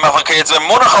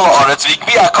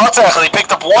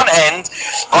picked up one end,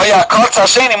 but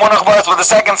the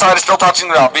second side is still touching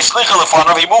the ground. He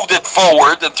moved it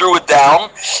forward and threw it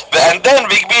down, and then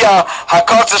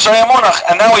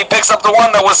and now he picks up the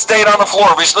one that was stayed on the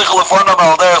floor.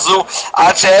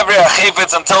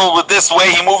 Until with this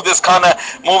way he moved this kind of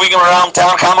moving around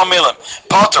town.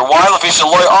 Potter, while if he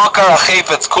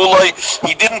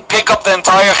didn't pick up the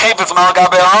entire chayfetz mal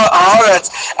gabe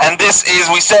haaretz, and this is,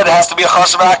 we said, it has to be a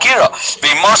chashav akira.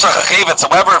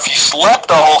 However, if you slept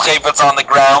the whole chayfetz on the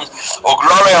ground, or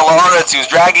grore al haaretz, he was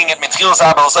dragging it mitchilas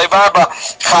abel seivarba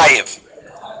chayiv.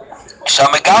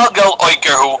 Shamegalgal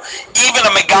oikerhu, even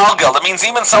a megalgal, that means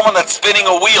even someone that's spinning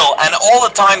a wheel, and all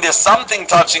the time there's something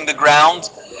touching the ground,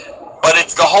 but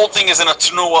it's the whole thing is in a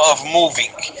tenua of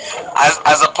moving,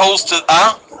 as opposed to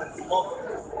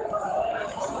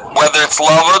whether it's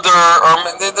loved or the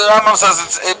Rambam says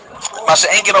it's Masha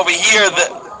Enkin over here. The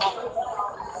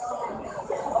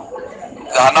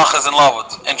Hanacha is in love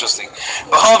with. Interesting.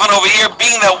 But over here,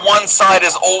 being that one side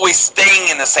is always staying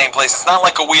in the same place, it's not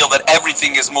like a wheel that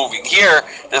everything is moving. Here,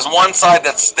 there's one side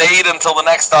that stayed until the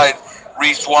next side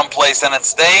reached one place and it's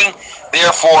staying.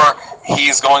 Therefore,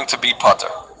 he's going to be putter.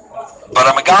 But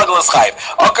a megagal is chayiv.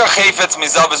 Akar chayfetz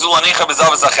mizav bezul anicha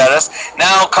bezav zacheres.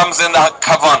 Now comes in the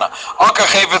kavana. Akar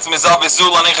chayfetz mizav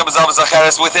bezul anicha bezav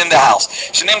zacheres within the house.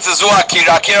 Shenim tezu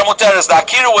akira. Akira muteres. The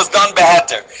akira was done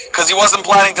beheter because he wasn't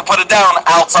planning to put it down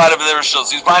outside of the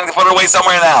rishus. He was planning to put it away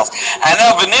somewhere in the house. And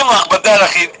now v'nimlach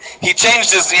baderach he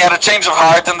changed his. He had a change of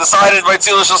heart and decided by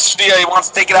tzil rishus shviya he wants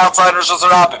to take it outside rishus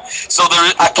harabim. So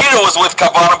the akira was with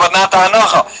kavana, but not the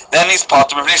hanacha. Then he's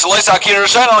potter. V'nei shalois akira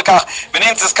rishayna lekach.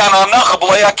 V'nim tezkan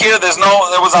Akira, there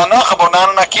was hanacha, but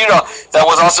not an akira that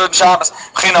was also in Shabbos.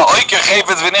 He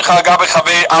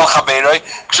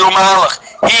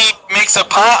makes a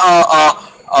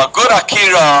good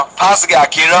akira, pasig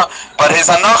akira, but his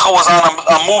hanacha was on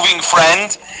a moving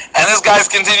friend, and this guy's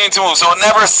continuing to move, so it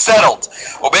never settled.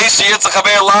 When his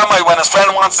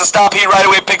friend wants to stop, he right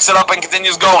away picks it up and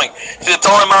continues going. And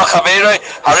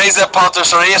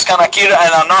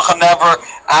hanacha never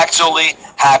actually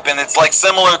happened. It's like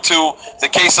similar to the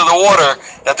case of the water,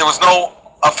 that there was no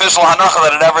official hanacha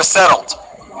that it ever settled.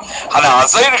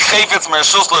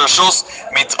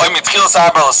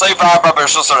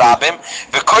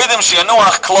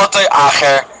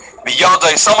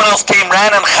 Someone else came,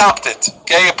 ran and chapped it.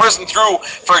 Okay, a person threw,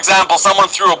 for example, someone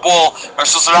threw a ball into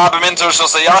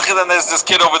Rishus HaYachid, and there's this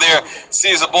kid over there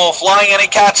sees a ball flying and he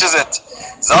catches it.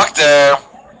 Zakter.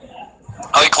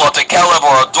 Or a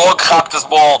dog chapped his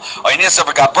ball, or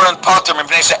Yisrael got burnt potter.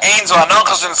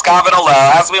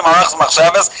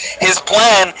 His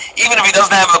plan, even if he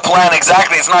doesn't have the plan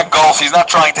exactly, it's not golf. He's not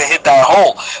trying to hit that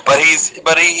hole, but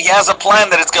he has a plan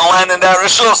that it's going to land in that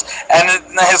rishus, and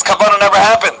his kavanah never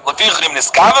happened. When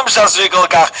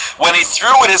he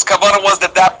threw it, his kavanah was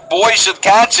that boy should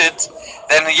catch it.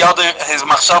 Then his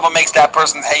machshava makes that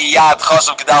person heyad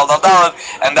chashav kedal dal,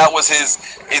 and that was his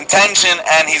intention,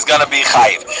 and he's gonna be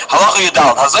chayiv. Halacha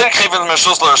yudal hazorik chayvin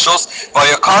meshus l'reshus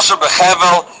vayakasher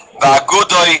bechevel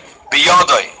va'agudoi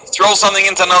biyodoi. Throw something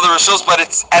into another reshus, but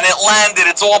it landed.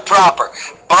 It's all proper,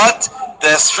 but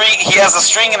the string, he has a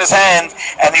string in his hand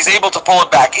and he's able to pull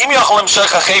it back. It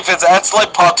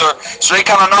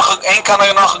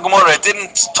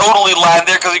didn't totally land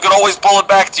there because he could always pull it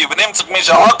back to you. And it's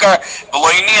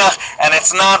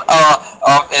not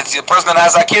it's a person that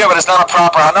has akira, but it's not a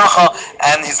proper hanacha,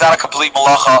 and he's not a complete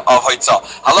malacha of hoitzah.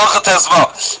 Halacha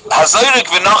tezvav hazorik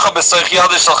v'nacha b'soich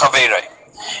yadish al chaverei.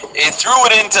 He threw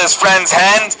it into his friend's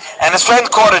hand, and his friend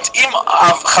caught it.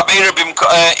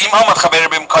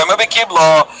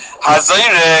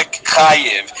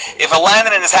 If it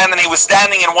landed in his hand and he was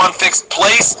standing in one fixed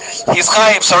place, he's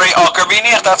chayiv.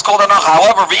 That's called anacha.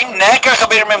 However, if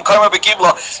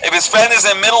his friend is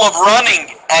in the middle of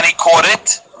running and he caught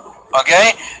it,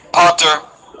 okay, potter.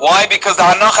 Why? Because the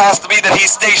hanacha has to be that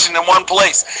he's stationed in one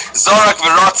place. Zorak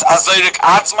v'rotz azorik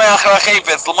atzmei achar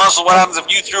chayfetz. L'mashal, what happens if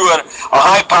you threw a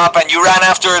high pop and you ran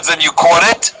afterwards and you caught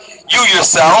it? You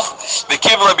yourself.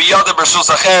 V'kibla b'yoda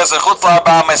b'rshus acheres echutz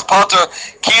la'arba'am es potter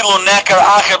kilu nekar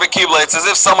acher b'kibla. It's as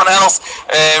if someone else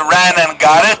ran and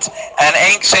got it, and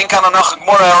ain't shein kan hanacha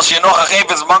gmora el she'nocha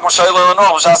chayfetz v'makam shaylo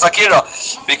l'noch v'shas akira.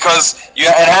 Because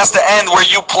it has to end where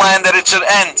you planned that it should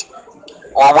end.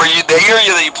 Or were you the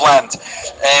area that you planned?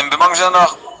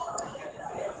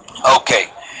 Okay.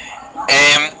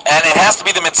 And it has to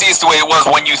be the metzias the way it was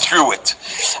when you threw it.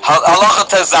 Halacha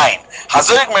tezayin.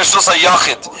 Hazorik mershus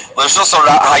hayachid l'rshus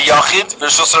hayachid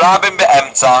v'rshus rabim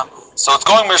be'emtza. So it's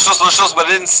going mershus l'rshus, but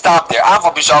it didn't stop there.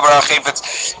 Afal b'shavar hachifetz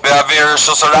be'avir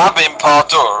rshus rabim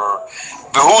patur.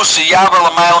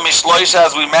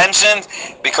 As we mentioned,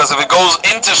 because if it goes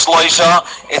into shloisha,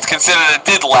 it's considered it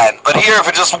did land. But here, if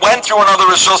it just went through another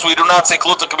rishos, we do not say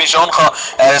kluta kamishoncha.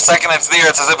 A second it's there,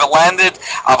 it's as if it landed.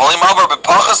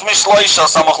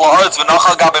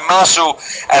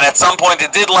 And at some point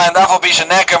it did land.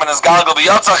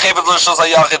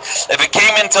 If it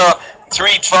came into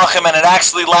 3 tvachim and it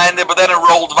actually landed, but then it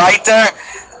rolled weiter.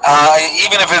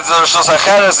 Even if it's a Rishos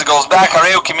Acheres, it goes back.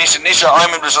 Hareu Kimisha Nisha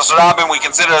Oymen Rishos Rabim, we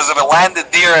consider as if it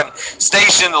landed there and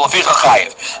stationed L'ficha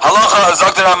Chayiv. Halacha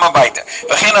Zokter Amabayte.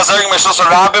 V'chin Azarim Rishos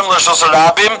Rabim L'Rishos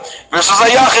Rabim Rishos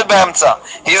Hayachid Be'emtza.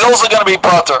 He's also going to be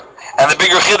potter. And the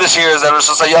bigger chiddush here is that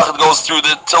Rishos HaYachid goes through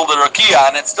till the Rakia,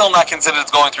 and it's still not considered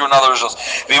it's going through another Rishos.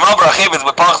 Even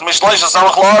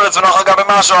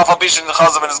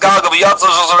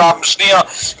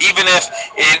if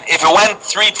it went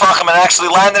 3 Tvachim and actually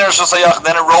landed in Rishos HaYachid,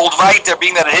 then it rolled right there,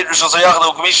 being that it hit Rishos HaYachid,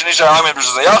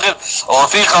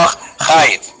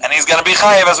 and and he's going to be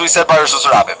chayiv, as we said by Rishus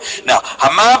Rabim. Now,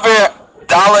 hamaver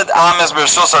daled ames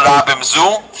b'Rishus Rabim zu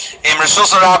im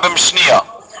Rishus Rabim shniya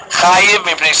chayiv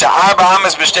mipnei she'arba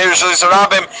ames b'shtei Rishus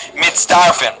Rabim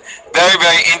mitzdarfen. Very,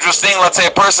 very interesting. Let's say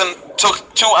a person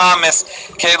took 2 ames.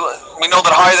 Okay, we know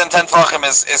that higher than 10 tefachim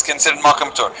is considered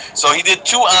makam tur. So he did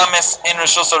 2 ames in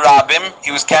Rishus Rabim.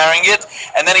 He was carrying it,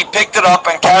 and then he picked it up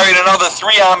and carried another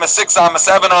 3 ames, 6 ames,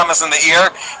 7 ames in the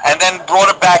ear, and then brought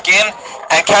it back in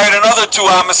and carried another 2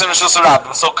 ames in Rishus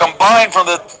Rabim. So combined from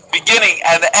the beginning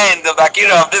and the end of the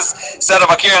Akira of this set of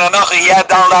Akira and Anachi, he had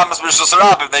down ames Rishus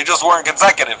Rabim. They just weren't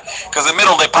consecutive, because in the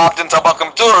middle they popped into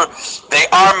makam tur. They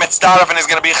are mitzdaref and is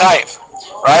going to be chayiv.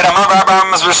 Right? Amar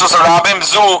Rabam is Rishus Rabim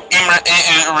zu im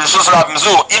Rishus Rabim zu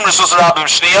im Rishus Rabim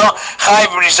shniya chayiv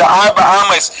b'nisha arba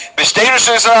ames b'shtei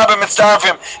Rishus Rabim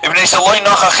mitzdarfim b'nisha loy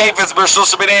nocha chayfetz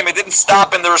b'Rishus B'neim. It didn't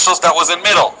stop in the Rishus that was in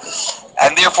middle,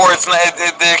 and therefore it's the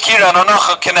Akira and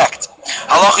Anacha connect.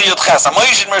 Halacha Yudches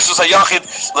Amoyishin Rishus Hayachid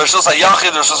Rishus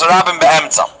Hayachid Rishus Rabim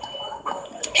be'emtza.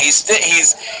 He's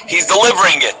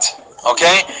delivering it.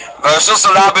 Okay, Rishus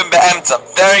Rabim be'emtza.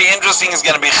 Very interesting. Is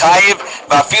going to be chayiv.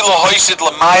 Va'afilu hoishid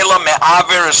l'mayla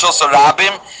me'aver Rishus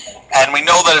Rabim, and we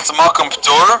know that it's a makam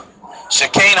p'tur.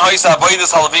 Shekein hoisa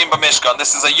avodas halavim b'mishkan.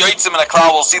 This is a yotzim and a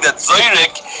klal. We'll see that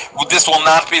zoyrik, this will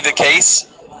not be the case.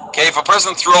 Okay, if a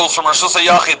person throws from Rishus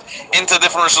Hayachid into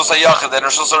different Rishus Hayachid and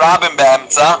Rishus Rabim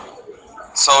be'emtza,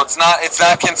 so it's not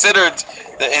considered.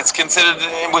 It's considered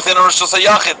within a Rishus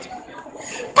Hayachid.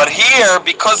 But here,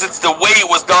 because it's the way it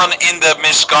was done in the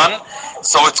Mishkan,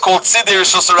 so it's called Siddur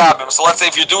Rishus Rabim. So let's say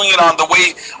if you're doing it on the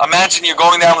way, imagine you're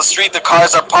going down the street, the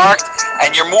cars are parked,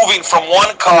 and you're moving from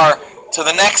one car to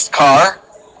the next car,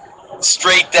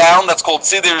 straight down. That's called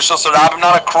Siddur Rishus Rabim,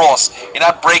 not across. You're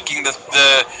not breaking the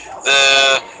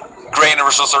grain of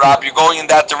Rishus Rabim. You're going in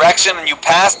that direction, and you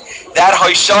passed. That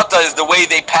Hoishata is the way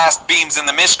they passed beams in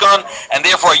the Mishkan, and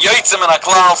therefore Yotzim and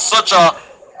Aklal, such a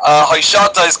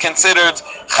Hoishata is considered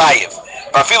chayiv.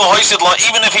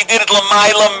 Even if he did it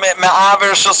l'mayla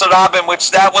me'aver Rishus Rabim,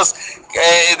 which that was,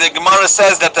 the Gemara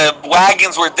says that the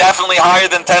wagons were definitely higher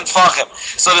than 10 tefachim.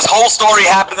 So this whole story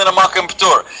happened in a makam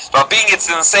p'tur. But being it's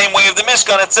in the same way of the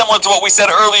Mishkan, it's similar to what we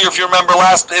said earlier, if you remember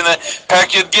last in the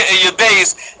Perek Yud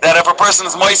Beis, that if a person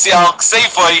is moisi al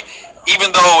ksefoi,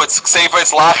 even though it's ksefoi,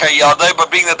 it's lacher yadai,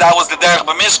 but being that was the derech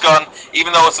b'Mishkan,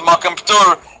 even though it's a makam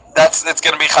p'tur, it's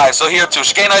going to be chai. So here too,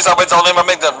 Shkein Ha'is Abed Zalim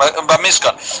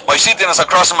B'Mishkan. Moishitin is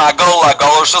across from Agola,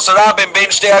 Rishus Rabim, Bein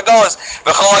Shtei Agolas,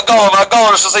 V'chol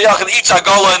Agola, Rishus Hayachid. Each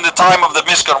Agola in the time of the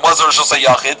Mishkan was a Rishus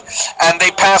Hayachid, and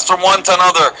they passed from one to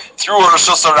another through a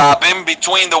Rishus Rabim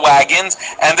between the wagons,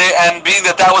 and being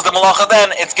that was the Malacha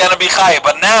then, it's going to be chai.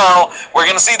 But now we're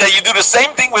going to see that you do the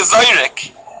same thing with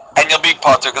Zayrik, and you'll be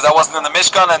potter, because that wasn't in the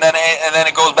Mishkan, and then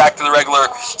it goes back to the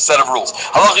regular set of rules.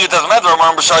 Was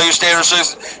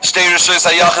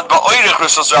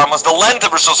the length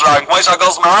of Rishus Rabim.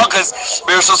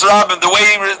 The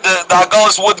way the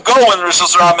Hagalos would go in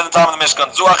Rishus Rabim in the time of the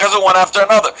Mishkan. One after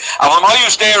another. The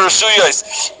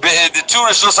 2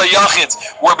 Rishus Hayachids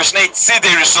were b'shnei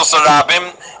tzidei Rishus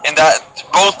Rabim, in that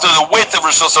both to the width of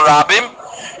Rishus Rabim.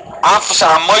 So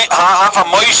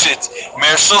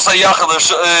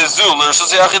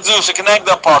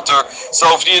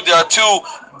if there are 2,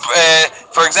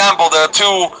 for example, there are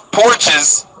 2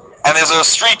 porches, and there's a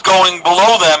street going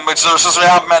below them, which is Rishus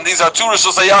Rabim, and these are 2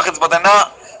 Rishus Hayachids, but they're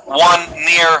not one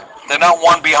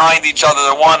behind each other,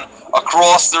 they're one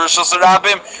across the Rishus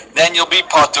Rabim, then you'll be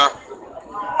potter.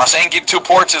 Mashenki 2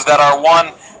 porches that are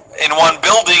one in one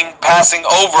building passing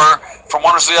over from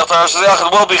one Rishus Hayachid to Rishus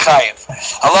Hayachid will be chayiv.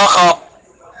 Halacha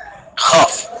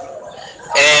Chaf.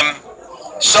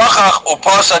 Shachach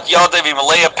upashat yadei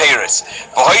v'malei peiros.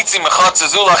 V'hoitzi mechatze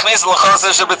zu lachnis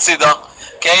l'chase shebetzida.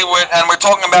 Okay, we're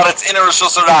talking about its inner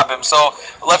Rishus Rabim. So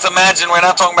let's imagine we're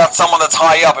not talking about someone that's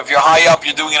high up. If you're high up,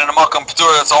 you're doing it in a makam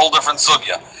p'tur. It's a whole different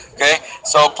sugya. Okay,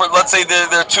 so let's say there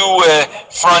are 2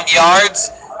 front yards.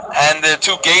 And the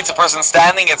 2 gates, a person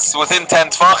standing, it's within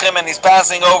 10 tefachim, and he's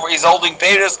passing over, he's holding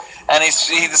peiros, and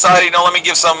he decided, let me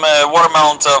give some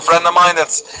watermelon to a friend of mine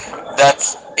that's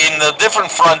in the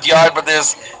different front yard, but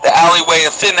there's the alleyway,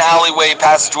 a thin alleyway,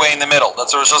 passageway in the middle.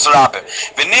 That's a Rishus Rabim.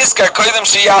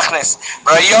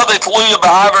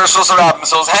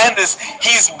 So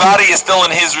his body is still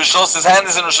in his Rishus, his hand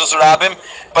is in Rishus Rabim,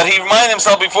 but he reminded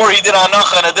himself before he did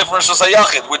Anacha in a different Rishus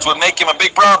Hayachid, which would make him a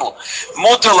big problem.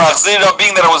 Mutar lachzira,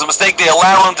 being that it was a mistake, they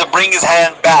allow him to bring his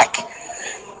hand back.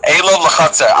 Elov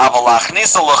chatzer. Aval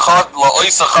lachnisa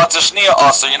la'oisa chatzer shnia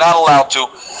also. You're not allowed to.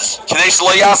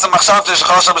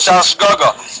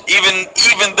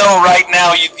 Even though right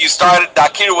now you started, the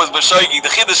Akira was b'shoigig. The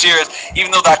chiddush here is,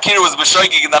 even though the Akira was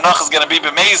b'shoigig and the Nach is going to be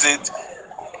b'mezid,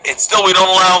 it's still, we don't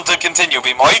allow him to continue. If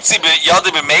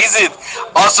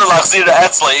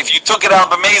you took it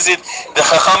out b'mezid, the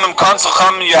chachamim,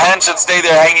 konsucham, your hand should stay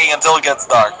there hanging until it gets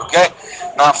dark. Okay,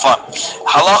 not fun.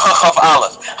 Halacha chaf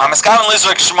aleph. Hamiskaven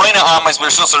lizrak shmoina amis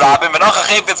b'rishus rabim v'nacha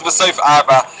chayfetz b'soif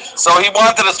arba. So he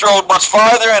wanted to throw it much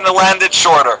farther and it landed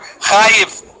shorter.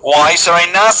 Chayiv. Why? Sharai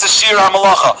nasa shir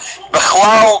hamalacha.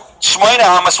 Bechlal shmoina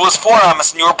amis was 4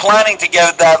 amis, and you were planning to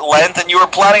get that length, and you were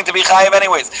planning to be chayiv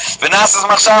anyways. V'nasas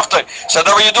machshavtoi.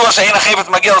 Shadavar yidua she'ena chayvet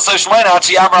magil so shmoina at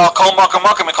she'yamar al kol makam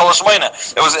makam mikol shmoina.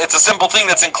 It's a simple thing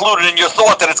that's included in your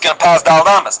thought that it's going to pass dal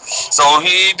amis. So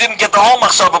he didn't get the whole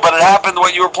machshava, but it happened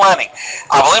what you were planning.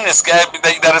 Avalim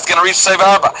that it's going to reach seif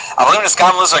arba. Avalim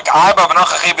niskam lizrak arba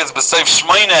v'nacha chayvet b'seif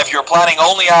shmoina. If you're planning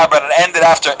only arba and it ended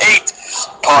after 8,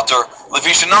 potter.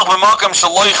 It's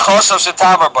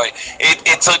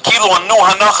a kilo, a new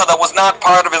hanacha that was not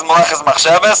part of his malachas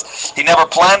machshavas. He never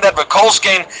planned that.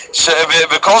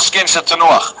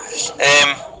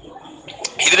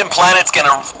 He didn't plan it's going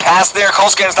to pass there.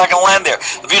 Kolskein is not going to land there.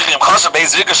 If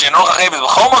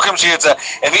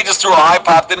he just threw a high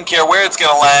pop, didn't care where it's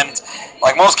going to land,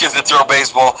 like most kids that throw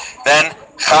baseball, then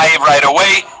chayiv right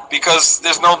away, because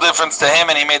there's no difference to him,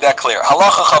 and he made that clear.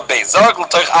 Halacha chabez. Zarg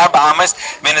l'toich arba ames,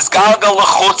 min isgalgal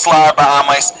l'chutz la'arba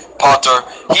ames, potter.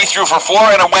 He threw for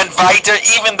 4 and it went weiter,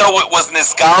 even though it was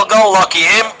nisgalgal, lucky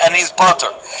him, and he's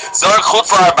potter. Zarg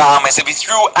chutz la'arba ames. If he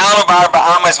threw out of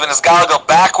arba ames, min isgalgal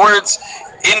backwards,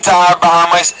 into arba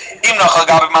ames, im noch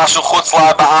agabe mashu chutz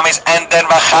la'arba ames, and then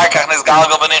v'charkach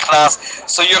nisgalgal v'nichnas.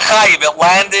 So you're chayiv, it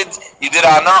landed, you did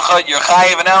anacha, you're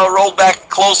chayiv, and now it rolled back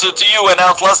closer to you, and now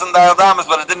it's less than the adamas,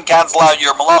 but it didn't cancel out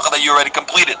your malacha that you already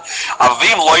completed.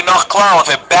 Avim loy noch klal,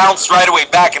 if it bounced right away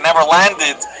back and never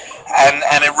landed,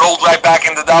 and it rolled right back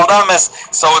into the adamas,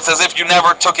 so it's as if you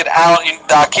never took it out.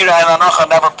 The akira and anacha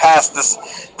never passed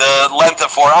the length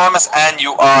of 4 amas, and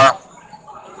you are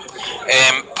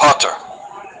potter.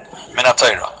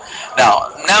 Minatayra.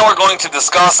 Now we're going to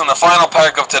discuss in the final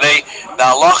parak of today the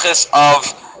halachas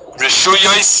of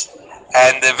Rishuyos,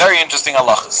 and the very interesting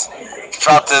halachas.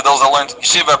 Those that learned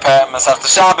Shiva Masechta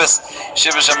Shabbos,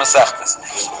 Shiva Shem Masechtas.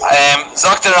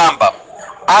 Zakter Rambam.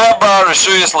 Arba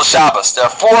Rishuyos l'Shabbos. There are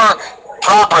 4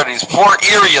 properties, 4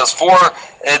 areas, 4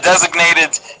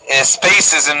 designated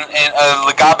spaces in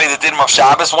Legabe the Din of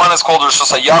Shabbos. One is called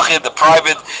Rishus HaYachid, the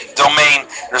private domain.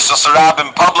 Rishus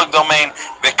HaRabim, public domain.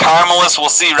 The Carmelists, we'll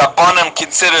see Rabbanim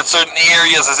considered certain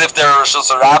areas as if they're Rishus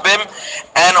HaRabim.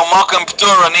 And Umakam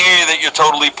P'tur, an area that you're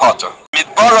totally potter.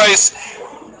 Midbaros,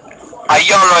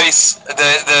 Ayaros,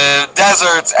 the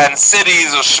deserts and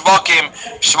cities of Shvakim.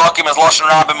 Shvakim is Lashon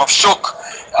Rabim of Shuk.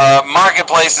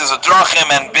 Marketplaces, drachim,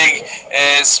 and big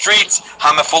streets,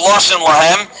 hamefuloshin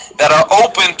lahem, that are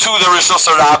open to the Rishus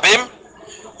HaRabim,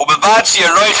 ubevad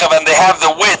she'eroichav, and they have the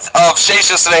width of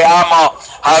sheishes re'ama,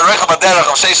 ha'eroichav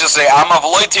aderech of sheishes re'ama,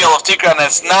 v'loitiel of tikra, and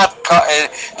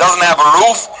it doesn't have a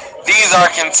roof. These are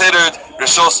considered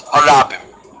Rishus HaRabim.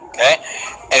 Okay?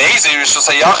 And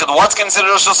what's considered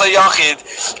Rishus HaYachid?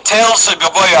 Tel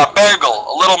Shegaboya, Bergel,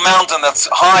 a little mountain that's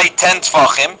high 10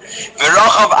 Tvachim.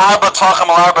 V'rachav Arba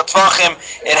Tvachim al Arba Tvachim.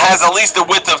 It has at least a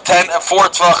width of 4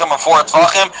 Tvachim or 4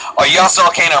 Tvachim, or Yasal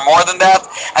Kain, or more than that.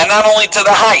 And not only to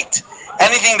the height.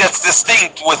 Anything that's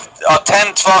distinct with a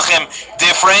 10 Tvachim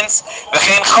difference.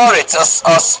 V'chein Charetz, a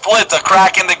split, a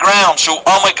crack in the ground. Shu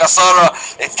Omek Asara,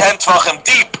 it's 10 Tvachim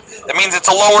deep. That means it's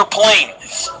a lower plane.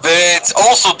 It's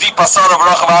also deep asar of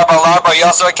Rachav Arba Larba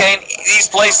Yasar Kain. These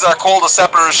places are called a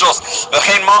separate rishos.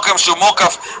 V'chein makam shu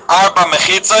mukaf arba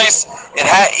mechitzos.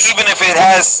 Even if it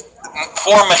has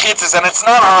 4 mechitzos and it's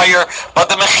not higher, but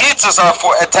the mechitzos are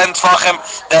 10 tfachim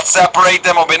that separate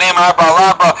them. U'beneim arba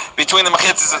larba, between the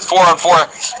mechitzos it's 4 and 4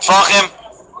 tfachim.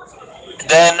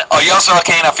 Then a Yasar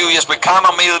Kain afil yesh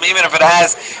bekama milim, even if it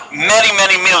has many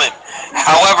milim.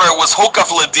 However, it was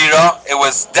hukaf ledira. It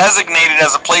was designated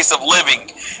as a place of living.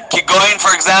 Kigoyin,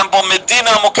 for example,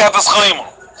 Medina mukafas chayim.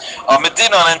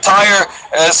 Medina, an entire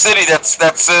city that's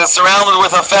surrounded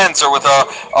with a fence or with a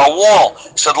wall.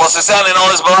 Shadlasisan in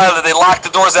all his that they lock the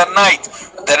doors at night.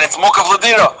 Then it's mukaf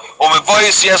ledira.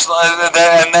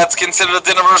 And that's considered a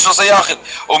din of Rishus HaYachid.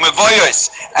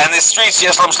 And the streets,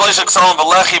 and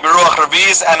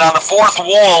on the 4th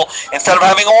wall, instead of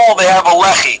having a wall, they have a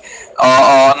lechi.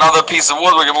 Another piece of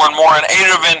wood. We're going to learn more in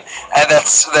Erevin, and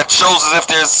that shows as if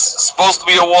there's supposed to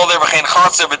be a wall there. V'chein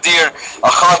chatzer v'dir, a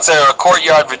chatzer, a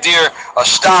courtyard v'dir, a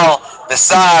shtal,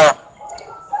 v'sar,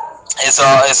 is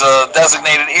a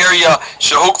designated area.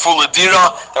 Shehukfu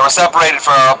Ladira, that were separated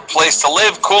for a place to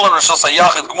live. Kulan Rishus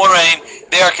HaYachid Gmurain,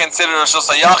 they are considered Rishus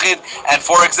HaYachid. And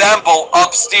for example,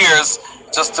 upstairs,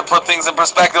 just to put things in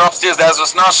perspective, upstairs the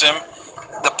Ezras Nashim,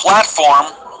 the platform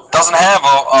doesn't have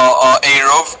a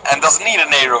Eruv and doesn't need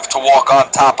an Eruv to walk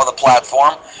on top of the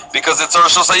platform, because it's a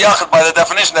Rishus HaYachid by the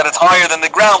definition that it's higher than the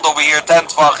ground over here, 10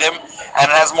 Tvachim,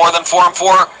 and it has more than 4 and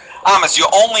 4 Amas. You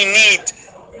only need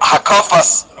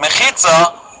Hakafas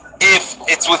Mechitza if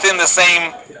it's within the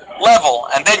same level,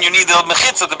 and then you need the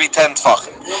Mechitza to be 10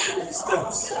 Tvachim.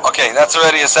 Okay, that's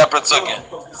already a separate sugya.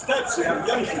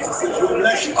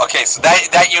 Okay, so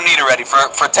that you need already.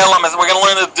 For Telem, we're going to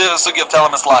learn the sugya of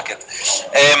Telem Laket.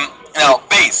 Now,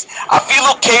 base.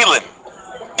 Afilu Kalim.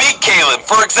 Big kalim,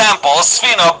 for example, a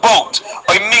sfina, a boat,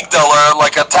 a migdal, or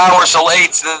like a tower shall eight,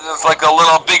 it's like a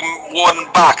little big wooden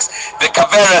box. The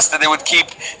kaveres that they would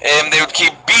keep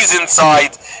bees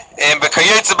inside. If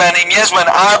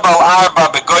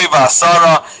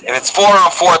it's 4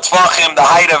 on 4 tfachim, the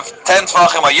height of 10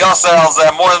 tfachim, or yasser,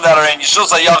 more than that are in Yeshus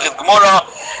HaYachid Gemara.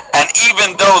 And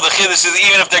even though the chiddush is,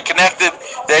 even if they're connected,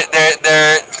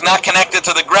 they're not connected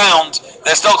to the ground,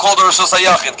 they're still called a Rishus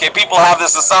HaYachid. Okay, people have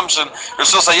this assumption,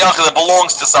 Rishus HaYachid, that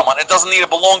belongs to someone. It doesn't need to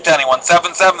belong to anyone.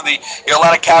 770, you're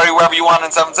allowed to carry wherever you want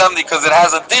in 770 because it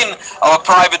has a din of a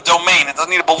private domain. It doesn't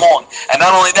need to belong. And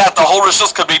not only that, the whole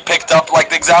Rishus could be picked up,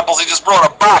 like the examples he just brought,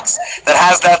 a box that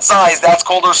has that size, that's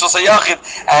called a Rishus HaYachid.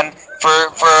 And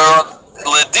for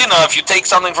Ledina, if you take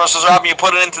something from Rishus Rabbi, you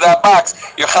put it into that box,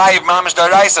 you're chayiv mamish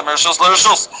daraisa, Rishus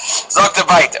l'Rishus. Zok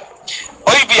weiter.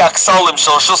 The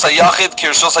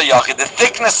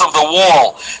thickness of the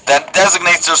wall that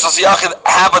designates the Rishus HaYachid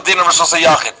have a din of Rishus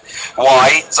HaYachid.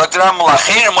 Why? For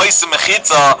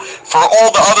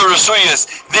all the other Rishuyas,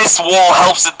 this wall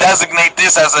helps to designate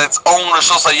this as its own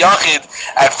Rishus HaYachid,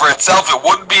 and for itself it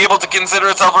wouldn't be able to consider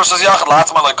itself Rishus HaYachid.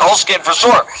 Latzma like Kolshkin for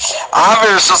sure.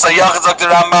 Aver Rishus HaYachid, Dr.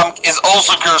 Rambam, is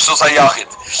also Rishus HaYachid.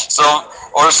 So,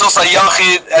 or Rishus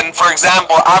HaYachid, and for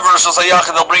example, Aver Rishus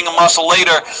HaYachid, they'll bring a muscle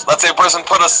later. Let's say a person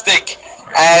put a stick,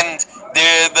 and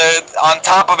on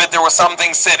top of it there was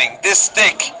something sitting. This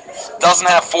stick doesn't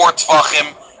have 4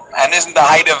 tfachim, and isn't the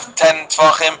height of 10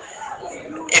 tfachim.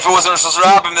 If it was in Rishus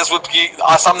Rabbim, this would be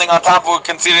something on top would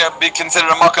be considered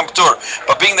a makam ptur.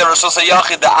 But being the Rishus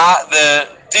HaYachid, the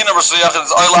din of Rishus HaYachid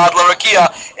is oila ad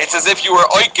l'rakia. It's as if you were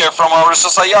oiker from a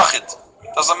Rishus HaYachid.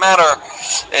 Doesn't matter.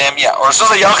 Or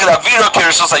Rishus HaYachid avira ki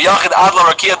Rishus HaYachid ad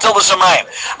l'rakia till the shemayim.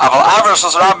 Aval aver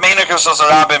Rishus Rabbim meiner ki Rishus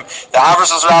Rabbim. The aver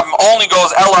Rishus Rabbim only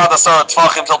goes ela ad asar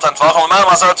tvachim till 10 tvachim. L'manam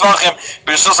asar tvachim.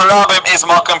 Rishus Rabbim is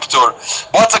makam ptur.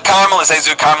 What's a karmelis? Says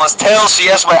a karmelis. Tel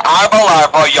sheyesh by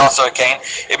arba yasar kain.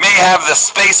 It may have the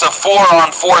space of 4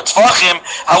 on 4 tvachim.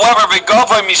 However,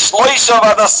 v'gavay mishloisha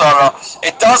ad asara.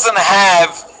 It doesn't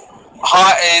have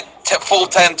full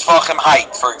 10 tvachim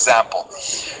height, for example.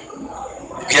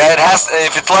 Yeah, it has.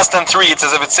 If it's less than 3, it's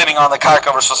as if it's sitting on the karka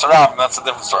of Rishus Rabbim. That's a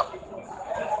different story.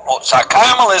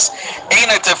 Shakarmelis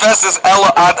eina tefeses elo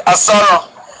ad asara.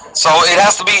 So it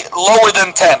has to be lower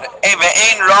than 10.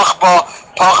 Ve'ein rachba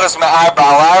pachas me'arba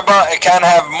al arba. It can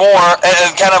have more.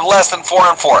 It can have less than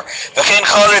 4 and 4. V'chein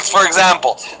charetz, for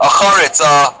example, a charetz,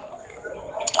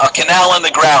 a canal in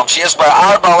the ground. She has by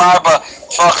arba al arba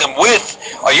tfachim width.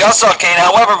 A yasar kain.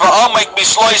 However, v'amik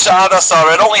bishloisha ad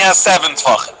asara. It only has 7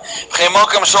 tfachim.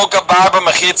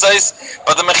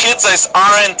 But the mechitzais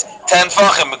aren't 10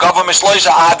 tfachim. Gava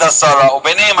mishloisha ad asara.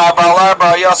 Ubeneim arba al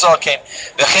arba yasar kain.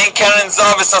 V'chein keren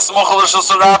zavis asmuchal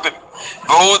Rishus Rabbim.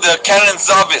 The keren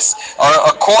zavis,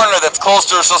 a corner that's close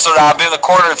to Rishus Rabbim, the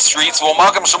corner of the streets.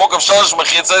 V'makam shemukam shalosh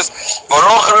mechitzais.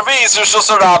 V'roch reviz Rishus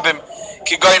Rabbim.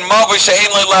 Ki goyin mavi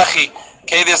she'ein le'lechi.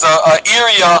 Okay, there's an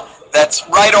area that's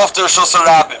right off the Rishus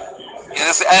Rabbim.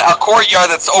 It's a courtyard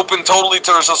that's open totally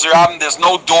to Rishus Rabbim. There's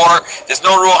no door. There's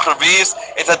no ruach reviz.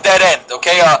 It's a dead end.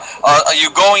 Okay,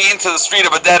 you're going into the street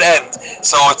of a dead end.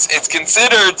 So it's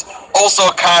considered also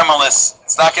a karmelis.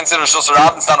 It's not considered Rishus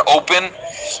Rabbim. It's not open.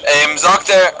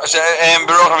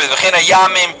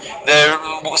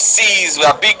 The seas,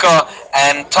 Abika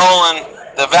and Tolan,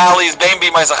 the valleys,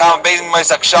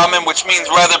 which means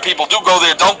whether people do go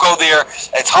there, don't go there.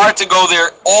 It's hard to go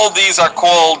there. All these are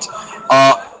called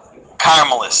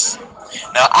karmelis.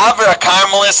 Now, Avra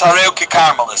karmelis, Hareu ki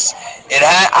karmelis. It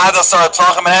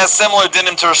has similar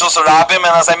dinim to Rishus Rabbim, and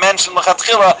as I mentioned,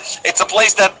 it's a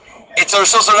place that it's a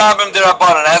Rishus Rabbim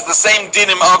derabanan. It has the same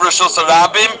dinim of Rishus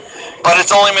Rabbim, but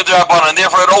it's only midrabanan.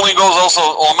 Therefore, it only goes also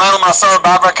Olmanum Asar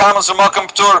Bavra Karmelis Umakam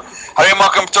Ptur. Hari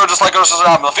Makam Ptur, just like Rosh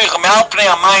Hashanah. Leficha me'alpnei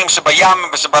hamayim shebayamim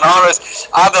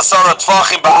v'shebanharis ad asara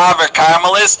tvachim ba'aver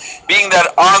karmelis, being that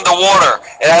on the water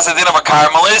it has a din of a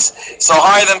karmelis, so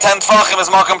higher than 10 tvachim is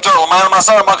Makam Ptur. L'mayim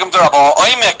asara Makam Ptur. But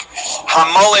oimik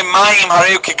hamole mayim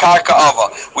hariu kikarka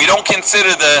ava. We don't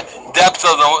consider the depth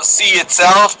of the sea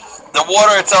itself. The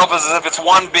water itself is as if it's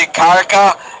one big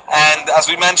karka. And as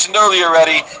we mentioned earlier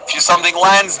already, if something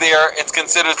lands there, it's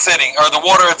considered sitting, or the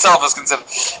water itself is considered.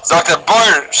 Zakta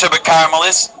bur shebek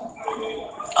karmelis,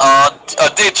 a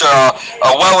ditch or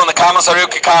a well in the karmelis,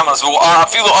 ariuki karmelis.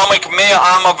 Afilu omek mea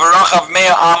ama v'rachav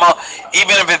mea ama,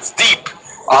 even if it's deep,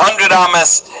 100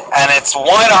 amas, and it's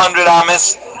wide 100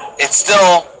 amas, it's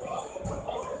still.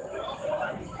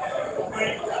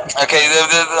 Okay,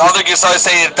 the other Gisai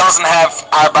say it doesn't have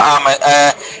arba ama.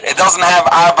 It doesn't have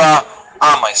arba.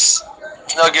 Amis.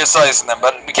 No Gisais in them,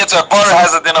 but Bekitzer Bar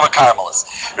has a din of a karmelis.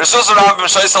 Rishus Rabbim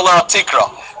Shaisala Tikra,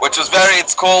 which was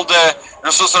it's called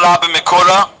Rishus Rabbim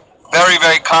Mikura, very,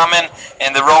 very common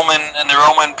in the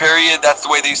Roman period. That's the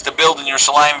way they used to build in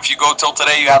Yerushalayim. If you go till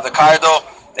today, you have the Kardo.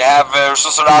 They have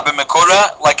Rishus Rabbim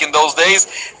Mikura, like in those days.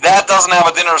 That doesn't have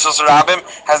a din of Rishus Rabbim,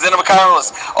 has a din of a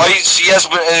karmelis.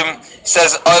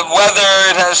 Says whether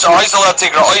it has or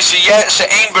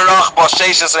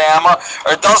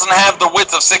it doesn't have the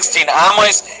width of 16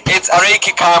 amos, it's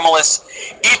areki karmelis.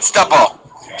 Itztaba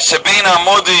shebena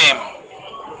amodim.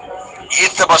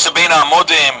 Itztaba shebena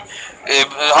amodim.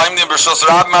 Haimdim b'shos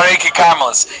rab areki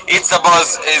karmelis. Itztaba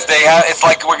is they have. It's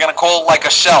like we're gonna call it like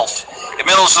a shelf. In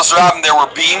middle of Shos Rabim there were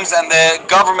beams, and the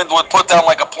government would put down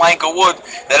like a plank of wood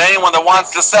that anyone that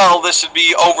wants to sell, this should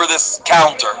be over this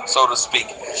counter, so to speak.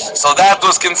 So that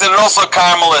was considered also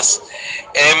karmelis.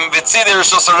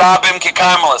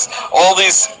 All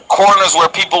these corners where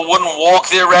people wouldn't walk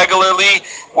there regularly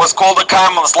was called a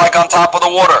karmelis, like on top of the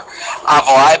water.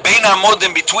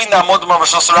 Between the amodim of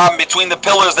Shos Rabim, between the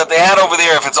pillars that they had over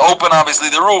there, if it's open, obviously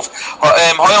the roof,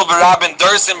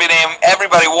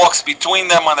 everybody walks between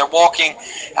them when they're walking.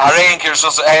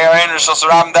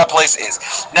 That place is.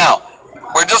 Now,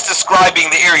 we're just describing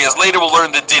the areas. Later we'll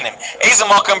learn the dinim.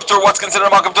 What's considered a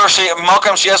makam tur?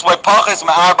 Makam sheyesh by pachis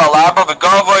me'arba l'arba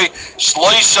v'gavoy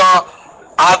shloisha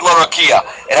ad l'rakia.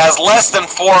 It has less than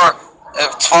 4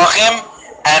 tfachim,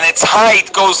 and its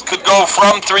height could go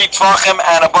from 3 tfachim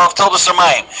and above till the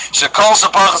shamayim. Shekol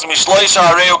shapachis mishloisha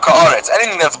areu ka'aretz.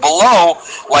 Anything that's below,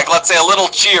 like let's say a little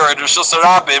cheer at Rishus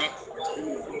Rabim,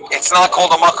 it's not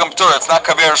called a makam tur. It's not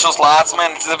kaver Rishus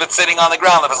la'atzman. It's if it's sitting on the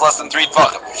ground, if it's less than 3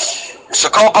 tfachim. These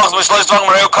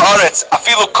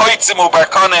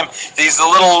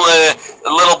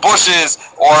little bushes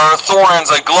or thorns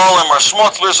like glolim or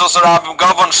shmutz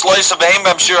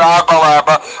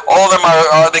all of them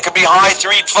are they could be high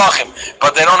 3 tfachim,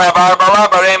 but they don't have arba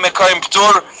l'arba.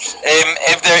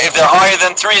 If they're higher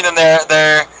than 3, then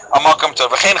they're a makam tur.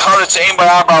 Or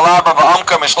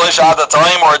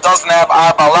it doesn't have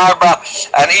arba l'arba,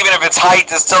 and even if its height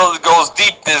is till it goes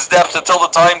deep, there's depth until the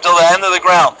time till the end of the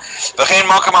ground.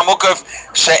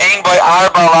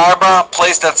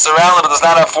 Place that's surrounded but does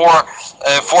not have 4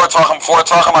 tvachim,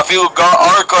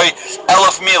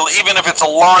 even if it's a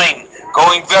line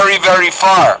going very, very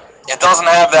far, it doesn't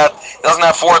have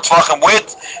 4 tvachim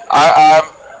width.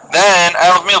 Then it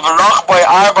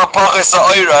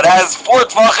has 4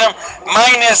 tvachim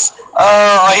minus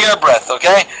a hair breadth.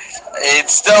 Okay,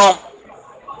 it's still,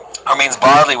 or means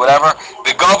barley, whatever.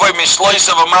 The gavoy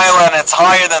mishloisha v'mayla, and it's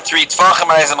higher than 3 tfachim,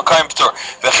 and is a makam ptur.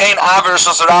 V'chein aver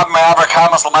shos rab me'aver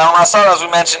karmas l'mayla nasar, as we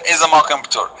mentioned, is a makam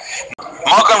ptur.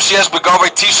 Makam sheyesh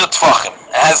b'gavoy tisha tfachim.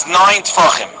 It has 9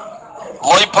 tfachim.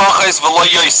 Loi pachis v'loi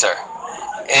yoiser.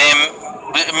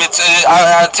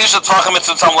 Tisha tfachim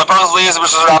mitzutzam loi pachis v'loi yoiser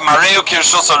b'shos rab mareu kir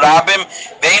shos rabim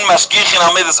ve'in mashgichin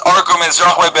al midis arko midis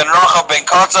rachway ben rachav ben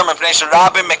katzar mepnei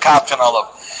sharabim mekatfin olav.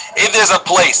 If there's a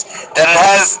place that it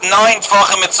has 9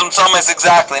 tfachim mitzumtzam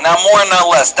exactly, not more, not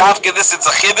less. Dafka, this it's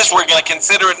a chiddush. We're going to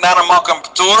consider it not a makam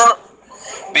ptur,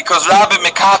 because Rabbi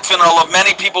Mekatfin, of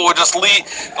many people would just lean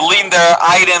their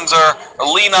items or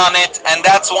lean on it, and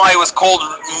that's why it was called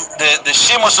the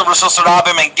Shimush of Rosh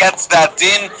Hashanah, and gets that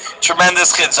din,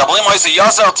 tremendous chiddush.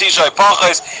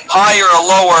 Higher or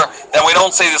lower, then we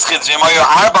don't say this chiddush.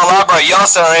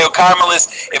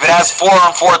 If it has 4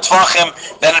 on 4 tfachim,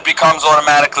 then it becomes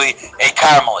automatically a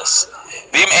karmelis.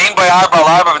 If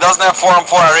it doesn't have 4 on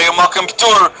 4,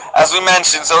 as we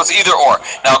mentioned, so it's either or.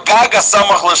 Now,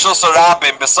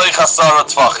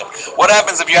 what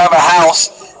happens if you have a house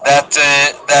that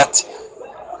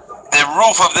the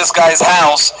roof of this guy's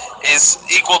house is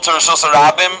equal to Rosh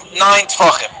Hashanah, 9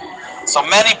 tfachim? So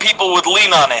many people would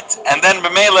lean on it, and then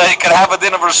b'meila it could have a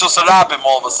din of Rosh Hashanah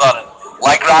all of a sudden.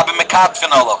 like Rabbi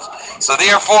Mekatfin Olav. So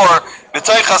therefore,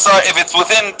 if it's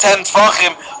within 10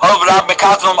 tfachim of Rabbi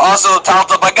Mekatfin also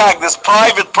Talta Bagag, this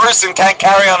private person can't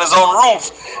carry on his own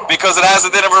roof because it has a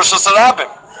din of Rosh Hashanah.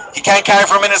 He can't carry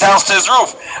from in his house to his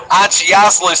roof. Until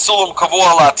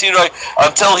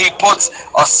he puts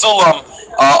a sulam,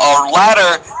 a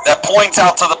ladder that points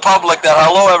out to the public that,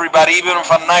 hello everybody, even if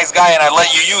I'm a nice guy and I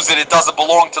let you use it, it doesn't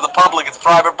belong to the public, it's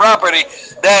private property,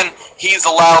 then he's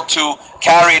allowed to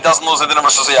carry, it doesn't lose the din of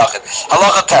Rishus HaYachid.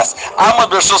 Halacha test.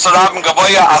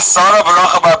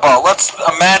 Let's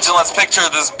imagine, let's picture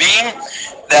this beam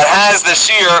that has the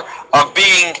shear of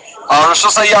being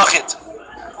Rishus HaYachid.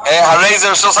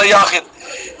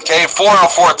 Okay,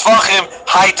 404 tfachim,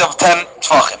 height of 10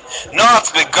 tfachim. Not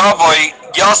begavoy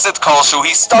yaset kolshu.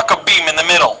 He stuck a beam in the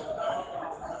middle.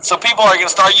 So people are going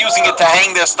to start using it to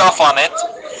hang their stuff on it.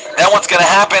 Then what's going to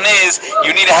happen is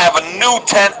you need to have a new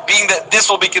tent, being that this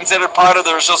will be considered part of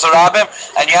the Rishus HaRabim,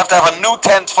 and you have to have a new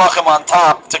 10 tfachim on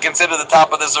top to consider the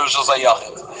top of this Rishus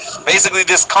HaYachid. Basically,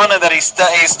 this kana that he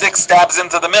stabs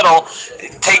into the middle,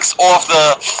 it takes off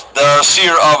the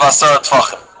shear of Asar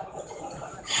tfachim.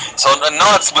 So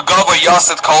nuts begava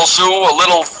yaset kolshu, a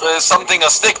little something, a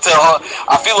stick to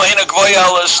afilu hina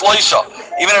gvoya shloisha.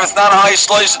 Even if it's not a high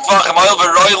shloisha tvachim, oil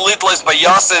v'roy litlis by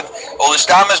yaset or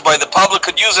lishtamish by the public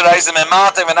could use it. Aizim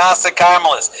ematev and ase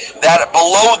karmelis. That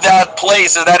below that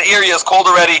place or that area is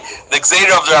called already the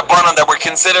gzeira of the rabbanon that we're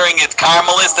considering it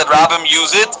karmelis that rabbim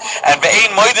use it. And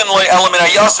ve'ein moedin loy element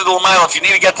yaset ulmayil. If you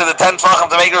need to get to the 10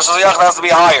 tvachim to make Rosh Hashanah, it has to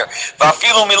be higher.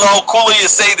 Va'afilu milo kula you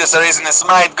say this. There is an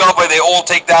ismayit gavay. They all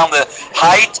take down the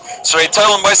height. So they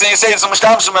tell them by saying, so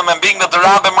and being that the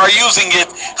rabbim are using it,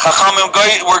 chachamim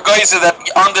were guys that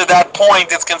under that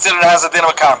point it's considered as a din of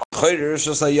a karmel.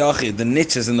 The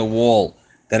niches in the wall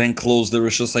that enclose the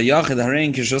Rishus HaYachid,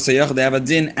 they have a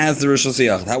din as the Rishus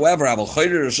HaYachid. However,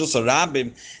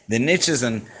 the niches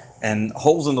and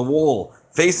holes in the wall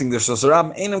facing the Rishus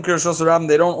HaRabim,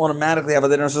 they don't automatically have a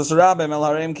din of Rishus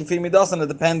HaRabim. It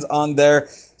depends on their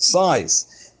size.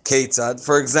 Ketzad,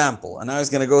 for example, and I was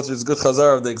going to go through this good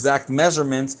chazar of the exact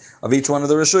measurements of each one of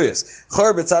the Rishuyas.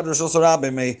 Chor b'tzad Rishus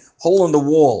HaRabim, a hole in the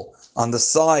wall on the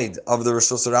side of the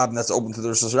Rishus HaRabim that's open to the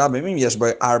Rishus HaRabim. Yesh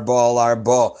by arba al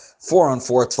arba, 4 on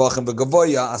 4 tvachim,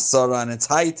 v'gavoya asara, and its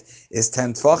height is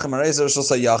 10 tvachim. Areiz Rishus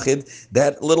HaYachid,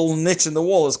 that little niche in the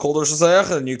wall is called Rishus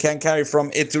HaYachid, and you can't carry from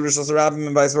it to Rishus HaRabim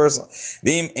and vice versa.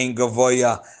 V'im in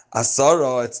gavoya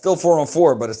Asara, it's still 4 on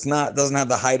 4, but it's not, doesn't have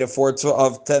the height of 10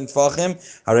 tfachim.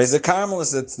 Harez a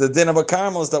karmelis, it's the din of a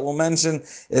karmelis that we'll mention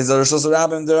is a Rishus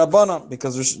HaRabim derabbanan,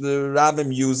 because the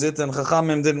rabbim use it and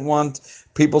chachamim didn't want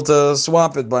people to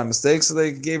swap it by mistake, so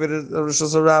they gave it a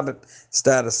Rishus HaRabim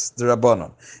status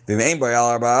derabbanan. If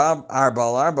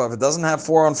it doesn't have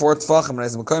 4 on 4 tfachim,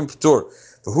 harez mekayim p'tur.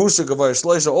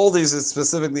 All these is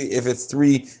specifically if it's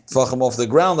 3 tfachim off the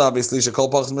ground, obviously, as if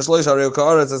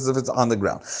it's on the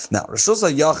ground. Now, Rishus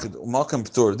HaYachid, Umakim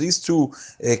P'tur, these two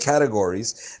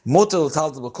categories,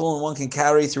 one can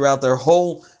carry throughout their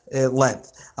whole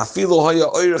length. Doesn't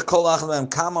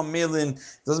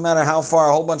matter how far,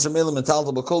 a whole bunch of milim and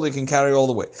taltal b'kol you can carry all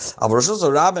the way. Rishus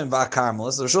HaRabim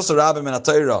v'akarmelis, the Rishus HaRabim and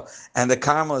Atayra, and the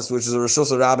karmelis, which is a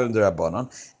Rishus HaRabim derabbanan,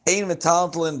 ein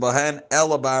metaltalin bahen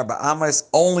elabar ba'amis,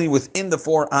 only within the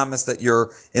 4 amis that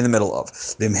you're in the middle of.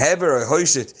 V'imhever or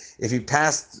hoishit, if he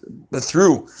passed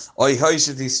through, or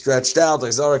hoishit he stretched out, or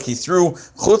zarak he threw,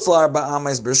 chutzlar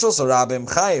ba'amis b'Rishus HaRabim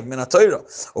chayiv min Atayra,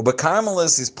 or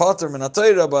b'karmelis he's potter min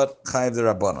Atayra, but chayiv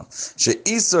derabbanan.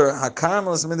 She'isur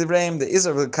hakarmelis midivreim, the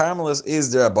isur of the karmelis is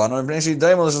derabbanan. V'nei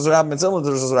she'daimel Rishus HaRabim tzilma to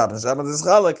Rishus HaRabim.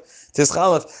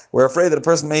 Tischalek, we're afraid that a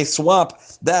person may swap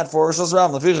that for Rishus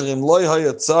HaRabim.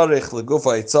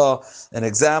 An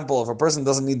example, if a person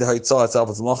doesn't need the haitzah itself,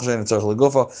 it's machshein and tzarich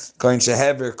legufa. Koin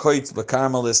shehever koitz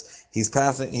b'karmelis,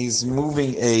 he's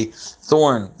moving a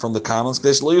thorn from the karmelis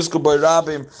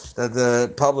that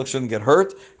the public shouldn't get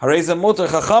hurt. Hareza mutar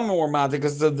chachamim were mad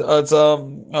because it's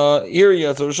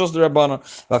area, it's a Rishus derabbanan.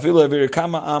 Vafilu avir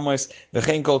kama amos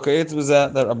v'chein kol koyetz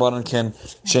b'zeh, that rabbanan can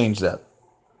change that,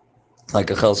 like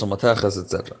a chel matachas,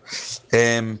 etc.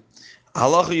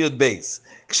 Halacha Yud Beis.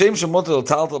 Kshem shemotel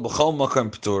taltal b'chol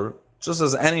makam p'tur. Just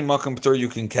as any makam p'tur you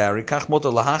can carry, kach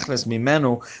motel lahachnes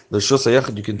mimenu l'Rishus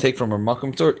HaYachid, you can take from a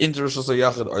makam p'tur into Rishus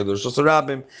HaYachid or the Rishus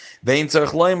HaRabim. Vein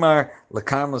tzarich loymar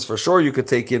lekarmelis, for sure you could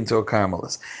take into a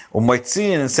karmelis.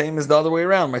 U'maitzin, and same as the other way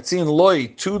around. Maitzin loy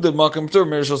to the makam p'tur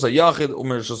Rishus HaYachid or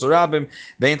Rishus HaRabim.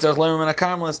 Vein tzarich loymar min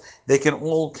karmelis. They can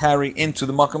all carry into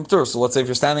the makam p'tur. So let's say if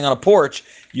you're standing on a porch,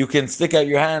 you can stick out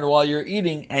your hand while you're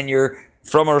eating, and you're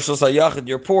from a Rishus HaYachid,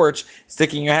 your porch,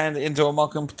 sticking your hand into a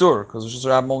Makom P'tur, because Rishus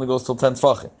HaRabim only goes till 10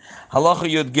 Tfachim. Halacha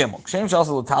Yud Gimel. Kshem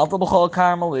Shasa L'Talta B'chol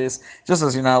Karmelis, just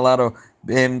as you're not allowed to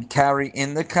carry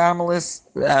in the Karmelis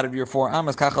out of your 4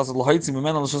 Amas, Kachas L'Hoitzim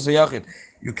Mimena Rishus HaYachid.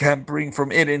 You can't bring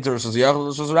from it into Rishus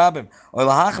HaYachid Rishus HaRabim. Or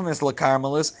L'Hachanis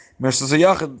L'Karmelis, Rishus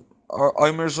HaYachid, or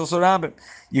Omer Rishus HaRabim.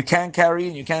 You can't carry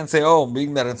in, you can't say, oh,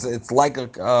 being that it's like a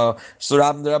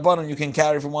Surabim D'Rabbanan, you can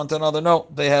carry from one to another. No,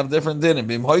 they have different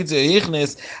dinim.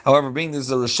 However, being this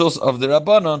is a Rishus of the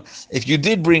Rabbanon, if you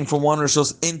did bring from one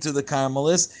Rishus into the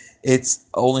Karmelis, it's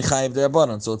only Chayiv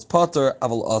D'Rabbanan. So it's Potter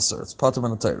Aval Aser. It's Potter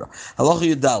Min HaTorah.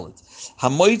 Halacha Yudalit.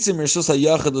 Hamoitzim Rishus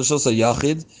HaYachid Rishus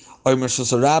HaYachid, or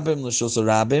Rishus HaRabim Rishus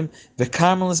HaRabim,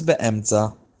 V'Karmelis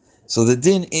Be'emtza. So the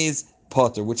din is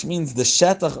Potter, which means the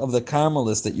shetach of the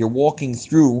Carmelis that you're walking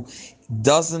through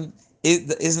isn't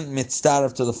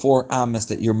mitzdaref to the 4 amas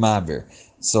that you're mavir.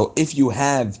 So if you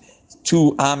have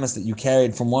 2 amas that you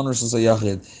carried from one Rishus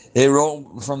HaYachid,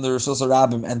 from the Rishus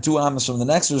HaRabim, and 2 amas from the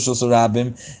next Rishus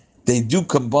HaRabim, they do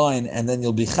combine, and then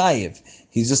you'll be chayiv.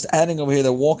 He's just adding over here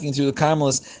that walking through the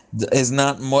Carmelis is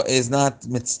not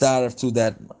mitzdaref to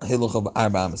that hiluch of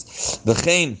arba amas.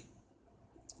 V'chein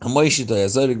Hamoishita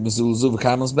Yazarik Mezuluzu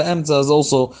V'Karmelis Be'emtza is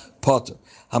also Potter.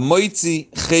 Hamoitzi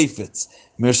Chayfetz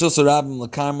Mirshus HaRabim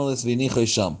L'Karmelis V'Nichoy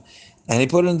Sham, and he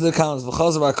put it into the Karmelis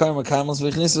V'Chazav HaKarmel Karmelis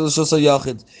V'Chnis Rishus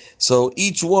HaYachid. So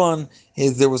each one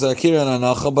there was a Akira and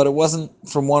Anacha, but it wasn't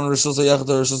from one Rishus HaYachid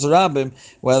to Rishus HaRabim,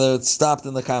 whether it stopped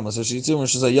in the Karmelis. So Shitzum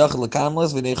Rishus HaYachid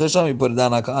L'Karmelis V'Nichoy Sham, he put it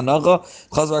down Anacha.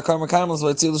 V'Chazav HaKarmel Karmelis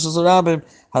V'Tzil Rishus HaRabim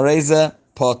Hareza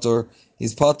Potter.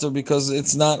 He's Potter because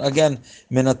it's not, again,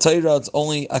 Min HaTorah, it's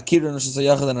only Akira and Rishus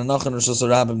HaYachid and Anach and Rishus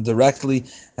HaRabim directly,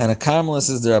 and a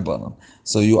Karmelis is the Rabbanon.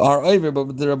 So you are over,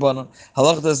 but the Rabbanon.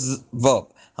 Halach das Vav.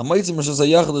 Hamoitzim Rishus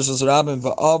HaYachid Rishus HaRabim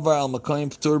va'avar al Makom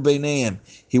P'tur beineim.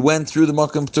 He went through the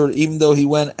Makom P'tur, even though he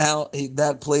went out,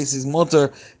 that place is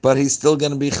mutter, but he's still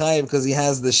going to be chayiv because he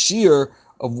has the shear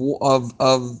of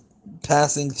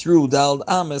passing through Daled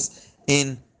Amis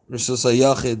in Rishus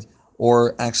HaYachid,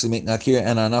 or actually making Akira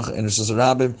and Anach and Rishus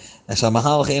HaRabim. And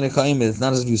Shamahal Chein HaKaim, it's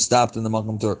not as if you stopped in the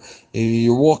Makom P'tur.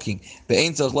 You're walking.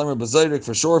 Be'ein tzach lemer b'zayrik,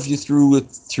 for sure if you threw it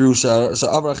through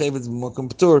Sha'avra Chevetz Makom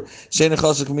P'tur, Shein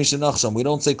HaChasha Kamisha Nachsham. We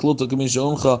don't say Kluta Kamisha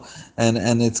Uncha,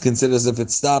 and it's considered as if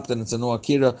it stopped and it's a no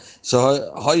Akira.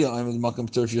 So Haya I'm in the Makom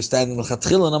P'tur, if you're standing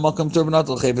L'chatchil in a Makom P'tur, but not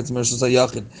L'chevetz Rishus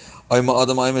HaYachid. Oyma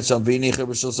Adam Oymet Sham V'inicher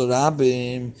Rishus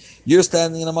HaRabim. You're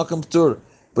standing in a Makom P'tur,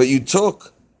 but you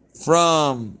took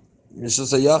from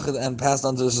Rishus HaYachid and passed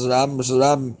on to Rishus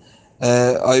HaRabim,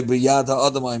 B'yad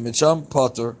HaAdamai Mitcham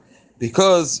Potter,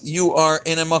 because you are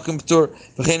in a Makom P'tur.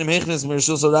 V'chenim Hichnis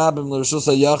Rishus HaRabim Rishus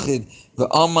HaYachid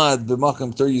V'amad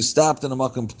B'Makom P'tur, you stopped in a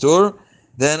Makom P'tur,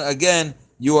 then again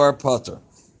you are Potter.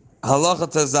 Halacha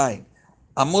Tazayin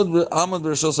Amud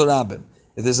Rishus HaRabim.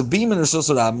 If there's a beam in Rishus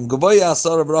HaRabim, Gavoya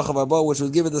Asara B'Rachav Arba, which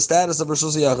would give it the status of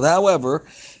Rishus HaYachid. However,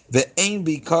 Ve'ein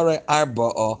B'Karei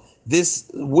Arba'a, this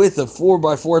width of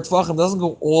 4x4 tefachim doesn't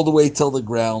go all the way till the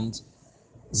ground.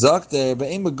 Zakter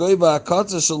be'im begoyva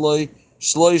akatza shaloi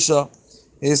shloisha.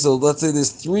 So let's say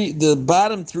there's 3. The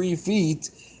bottom 3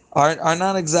 feet are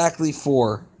not exactly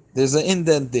 4. There's an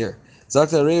indent there.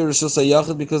 Zakter rei Rishus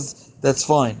HaYachid, because that's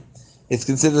fine. It's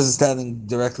considered as standing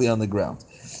directly on the ground.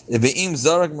 Be'im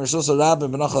zarak Rishus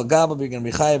HaRabim b'nachal gaba, you're going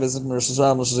to be chayav as if Rishus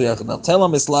HaRabim Rishus HaYachid. Now tell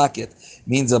him islakit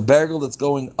means a bergel that's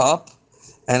going up,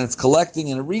 and it's collecting,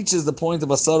 and it reaches the point of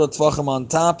Asara Tvachim on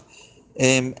top,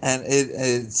 and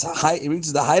it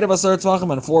reaches the height of Asara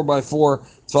Tvachim and 4x4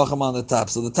 Tvachim on the top.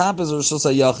 So the top is Rishus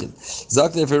HaYachid.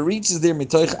 Zakta, if it reaches there,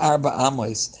 Mitoich Arba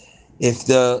Amos, if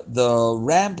the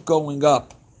ramp going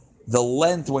up, the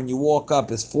length when you walk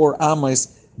up is 4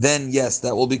 Amos, then yes,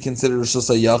 that will be considered Rishus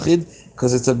HaYachid,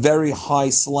 because it's a very high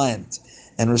slant,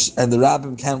 and the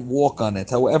Rabbim can't walk on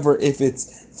it. However, if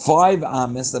it's 5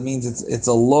 Amos, that means it's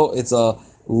a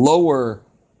lower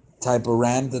type of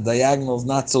ramp, the diagonal is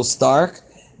not so stark,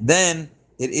 then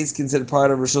it is considered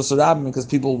part of Rishus HaRabim because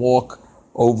people walk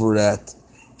over that.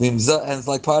 And it's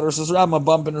like part of Rishus HaRabim, a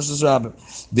bump in Rishus HaRabim.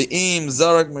 V'im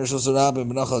zarak Rishus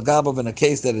HaRabim b'nachal gabav, in a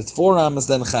case that it's 4 amas,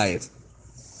 then chayiv.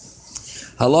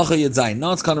 Halacha Yedzayin.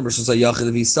 Now it's kind of Rishus HaYachid.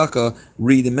 If he's stuck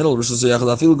read the middle of Rishus HaYachid,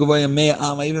 afilu gavoya mea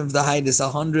ama, even if the height is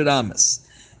 100 amas.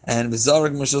 And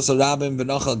v'zarak Rishus HaRabim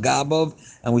b'nachal gabav,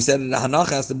 and we said that the hanach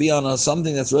has to be on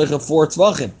something that's reicha 4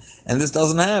 tvachim, and this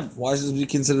doesn't have. Why should it be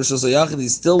considered Rishus HaYachid? He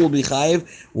still will be chayiv.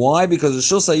 Why? Because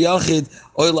Rishus HaYachid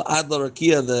oila adla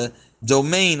rakia, the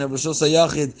domain of Rishus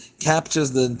HaYachid captures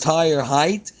the entire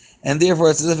height, and therefore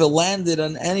it's as if it landed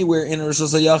on anywhere in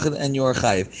Rishus HaYachid and you're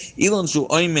chayiv. Ilan shu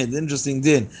oimed, interesting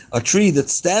din, a tree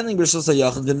that's standing Rishus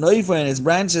HaYachid, the noifa and its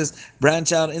branches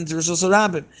branch out into Rishus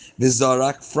HaRabim.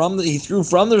 Vizarak, he threw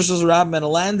from the Rishus HaRabim and it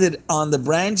landed on the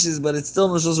branches, but it's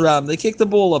still in Rishus HaRabim. They kicked the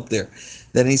ball up there.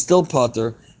 Then he's still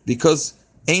potter, because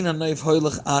Ein HaNoif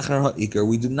Hoylech Achar HaIker.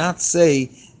 We do not say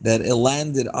that it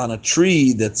landed on a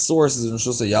tree that sources in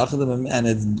Rishus HaYachid and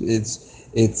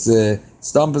its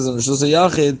stump is in Rishus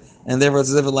HaYachid, and therefore it's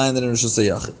as if it landed in Rishus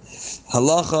HaYachid.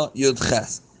 Halacha Yud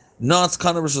Ches. Not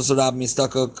kind of Rishus HaRabim,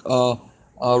 stuck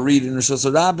a reed in Rishus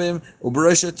HaRabim,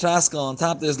 Uberosha Traska, on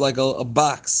top there's like a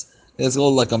box. It's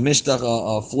called like a mishtach,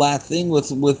 a flat thing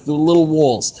with little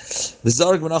walls.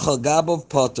 V'zarik v'nachal gabov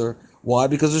potter. Why?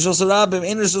 Because Rishus HaRabim,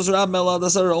 in Rishus HaRabim, Elad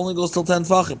Asar only goes till 10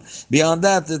 tfachim. Beyond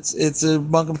that, it's a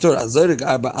Bankum Torah. Azorik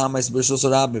arba amais Rishus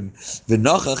HaRabim.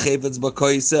 V'nocha chayvetz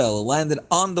b'koyisel. It landed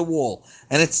on the wall,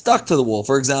 and it stuck to the wall.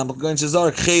 For example, going to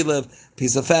Zarek chaylev,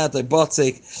 piece of fat, a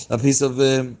botzek, a piece of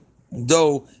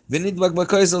dough. V'nidbak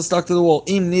b'koyisel stuck to the wall.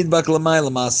 Im nidbak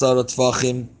l'mayla ma'asara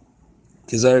tfachim.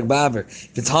 If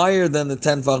it's higher than the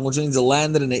 10 tfachim, which means it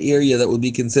landed in an area that would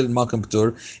be considered Makam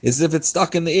P'tur, it's as if it's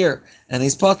stuck in the air, and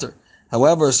he's potter.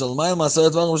 However, if it's in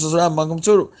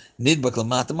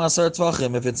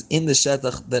the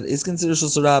shetach that is considered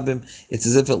Rishus HaRabim, it's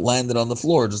as if it landed on the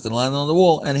floor, just it landed on the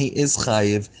wall, and he is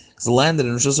chayiv because it landed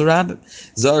in Rishus HaRabim.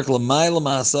 Zarek l'mayla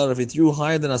ma'asara, if he threw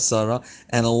higher than asara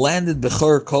and it landed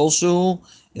bechor kolshu,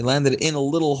 it landed in a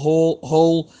little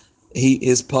hole. He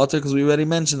is potter, because we already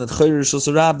mentioned that Chayr Rishus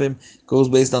HaRabim goes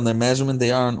based on their measurement.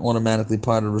 They aren't automatically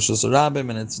part of Rishus HaRabim,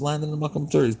 and it's landed in the Makam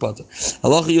Torah. He's potter.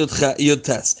 Halacha Yud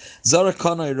Tes. Zara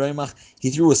Kanoi Reimach. He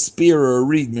threw a spear or a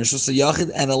reed, Rishus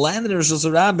HaYachid, and it landed in Rishus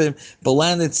HaRabim, but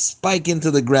landed spike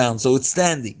into the ground, so it's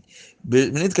standing.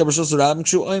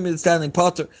 It's standing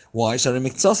potter. Why? Part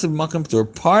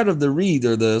of the reed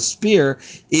or the spear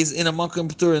is in a makam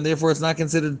p'tur, and therefore it's not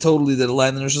considered totally that it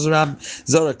landed in Rishus HaRabim.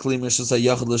 Zara kli Rishus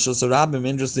HaYachid l'Rishus HaRabim.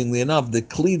 Interestingly enough, the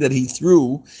kli that he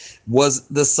threw was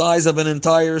the size of an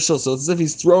entire Rishus. So it's as if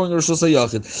he's throwing a Rishus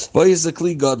HaYachid. Vayis a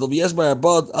kli gadol v'yesh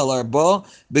b'arbad al arba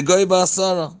b'goy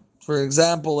ba'asara. For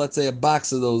example, let's say a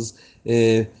box of those.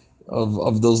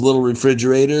 Of those little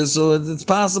refrigerators, so it's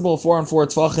possible 4 and 4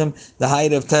 tfachim, the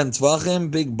height of 10 tfachim,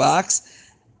 big box.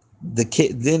 The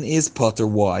din is potter.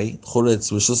 Why?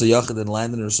 Choretz Rishus HaYachid and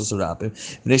landed in Rishus HaRabim.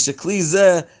 V'nei shekli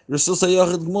zeh Rishus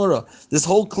HaYachid Gemara. This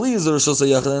whole kli is a Rishus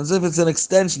HaYachid, and as if it's an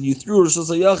extension. You threw Rishus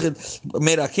HaYachid,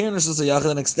 made akir in Rishus HaYachid,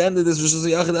 and extended this Rishus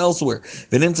HaYachid elsewhere.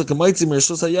 V'nimtza k'maitzim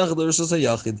Rishus HaYachid Rishus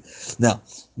HaYachid. Now,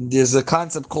 there's a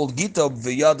concept called Gita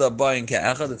v'yada bayin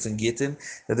ke'echad. That's in Gittin.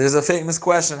 That there's a famous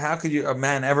question: how could a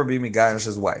man ever be megayish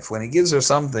his wife when he gives her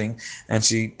something and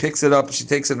she picks it up, she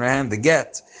takes it in her hand, the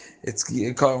get? It's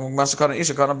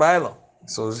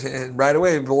so right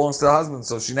away it belongs to the husband.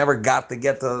 So she never got to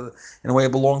get in a way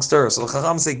it belongs to her. So the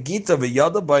Chacham say Gita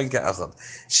v'yada bayin ke'echad.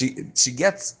 She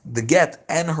gets the get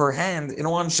and her hand in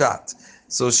one shot.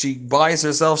 So she buys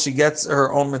herself, she gets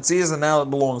her own metzias, and now it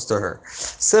belongs to her.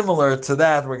 Similar to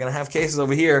that, we're going to have cases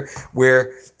over here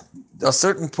where a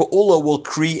certain pu'ula will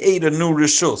create a new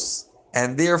rishus,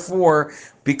 and therefore,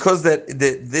 because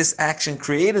this action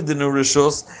created the new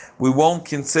rishus, we won't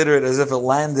consider it as if it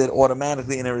landed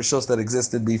automatically in a rishus that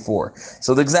existed before.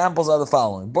 So the examples are the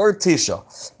following: Bar Tisha,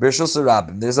 Rishus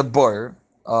HaRabim. There's a bar,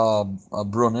 a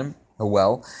brunim, a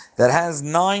well, that has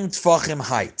 9 tfachim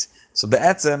height. So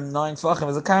be'etzem 9 tfachim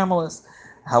is a carmelist.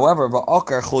 However,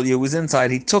 ba'akar chulya was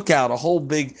inside. He took out a whole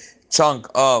big chunk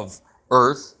of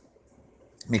earth,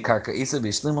 mikarka isa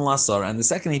b'shlim lasar, and the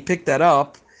second he picked that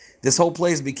up, this whole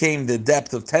place became the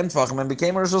depth of 10 tfachim and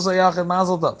became a Rishus HaYachid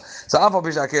Mazel Tov. So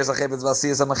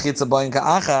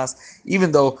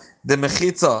even though the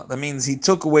mechitza, that means he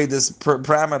took away this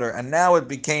parameter, and now it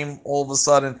became all of a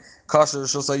sudden kosher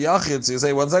Rishus HaYachid. So you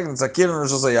say, 1 second, it's a kid in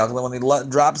Rishus HaYachid, and when he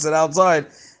drops it outside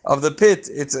of the pit,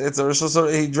 it's a Rishus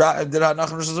HaYachid. He did not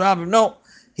Rishus HaRabim. No,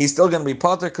 he's still going to be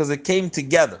potter because it came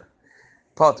together.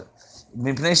 Potter.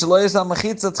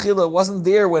 It wasn't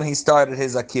there when he started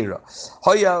his akira.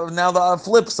 Now the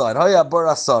flip side. Bar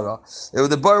asara.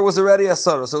 The bar was already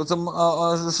asara, so it's a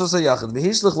Rishus HaYachid.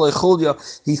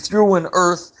 He threw in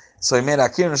earth, so he made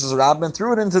akira in Rishus HaRabim and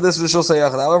threw it into this Rishus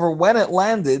HaYachid. However, when it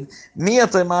landed,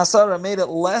 miyatay ma'asara made it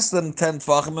less than 10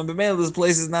 tfachim, and b'meil this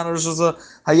place is not a Rishus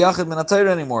HaYachid min HaTorah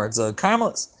anymore. It's a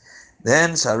carmelist.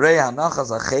 Then sharei hanachas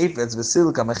achayfetz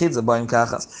v'silka mechitza b'im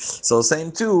kachas. So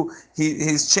same too,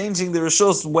 he's changing the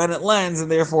rishus when it lands, and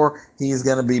therefore he is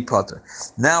going to be potter.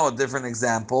 Now a different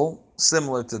example.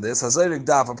 similar to this. Hazayrik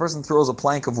daf, a person throws a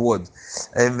plank of wood.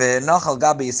 And nachal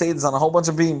gabi, you say this on a whole bunch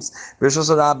of beams. Rishos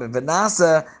Rabbim.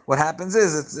 V'nasa, what happens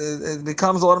is it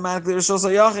becomes automatically Rishos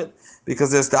Yachid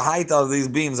because there's the height of these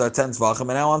beams are 10 tvachim, and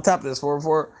now on top there's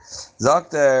 4.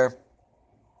 Zakter.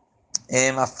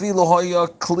 Afilu hoya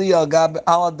kli al gabe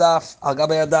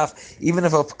adaf. Even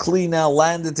if a kli now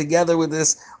landed together with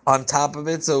this on top of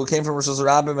it, so it came from Rishos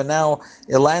Rabbim, and now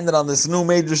it landed on this new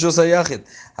major Rishos Hayachid.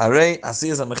 Hare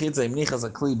asiyas hamechitza imnichas a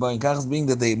kli bain kachas, being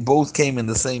that they both came in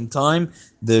the same time,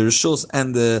 the Rishos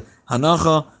and the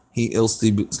Hanacha, he'll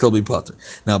still be potter.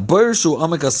 Now Bershu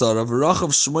Amek Asara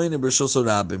v'rachav shmoine Rishos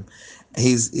Rabbim.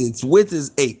 Its width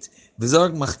is 8.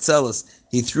 V'zark machzelas,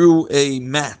 he threw a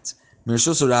mat. It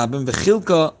split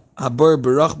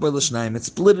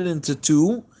it into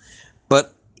 2,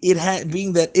 but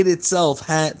being that it itself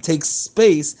takes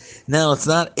space, now it's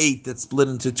not 8 that's split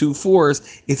into 2 4s,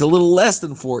 it's a little less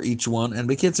than 4 each one, and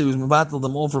Bekitzer was mevatel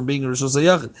them all from being Rishos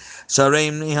Hayachid.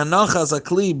 Shareim nihanachas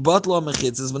akli batlo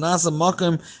mechitzes v'nasa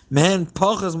makim mehen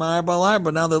pachas ma'ar balar,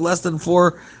 but now they're less than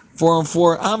 4 and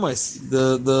 4 amos.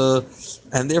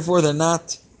 And therefore they're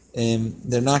not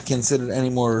considered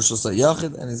anymore Rishos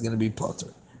Hayachid, and he's going to be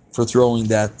potter for throwing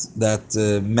that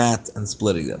mat and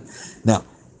splitting them. Now,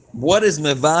 what is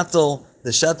mevatel the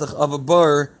shetach of a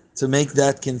bar to make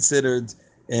that considered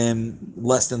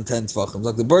less than 10 tvachim?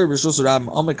 Like the bar Rishos Rabbim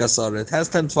Amek Asara, it has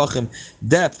 10 tvachim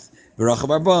depth. V'rachav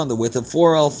arba, on the width of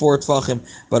 4 tvachim,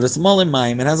 but it's malim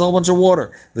mayim, it has a whole bunch of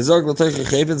water. V'zorg l'toichi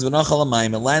chayvitz v'nachal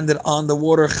mayim, it landed on the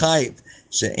water chayv.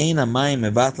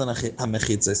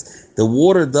 The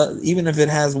water, even if it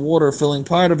has water filling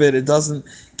part of it, it doesn't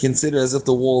consider as if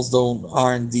the walls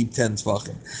aren't deep 10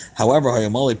 tvachim. However, if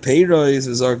it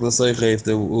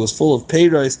was full of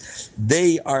peiros,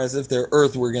 they are as if they're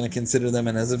earth. We're going to consider them,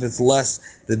 and as if it's less,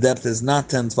 the depth is not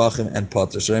 10 tvachim and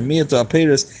potter. The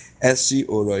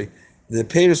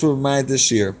peiros were made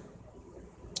this year.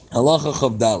 Halacha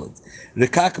chav dalet,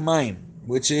 rekak mayim,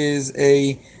 which is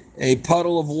a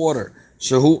puddle of water.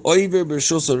 Shahu oiver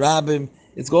b'Rishos Rabbim.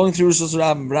 It's going through Rishos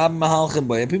Rabbim. Rabbim mahalchim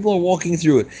by, and people are walking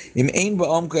through it. Im ein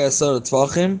ba'omka asar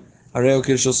tvachim hareu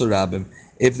k'Rishos Rabbim.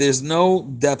 If there's no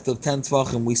depth of 10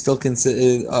 tvachim, we still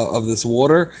consider of this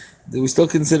water. We still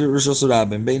consider Rishos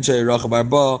Rabbim. Bein shayirachab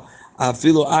arba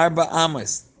afilu arba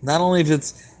amas. Not only if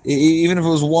even if it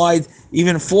was wide,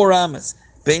 even 4 amas.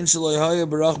 Bein shaloi haya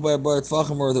barach ba'arba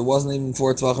tvachim, or there wasn't even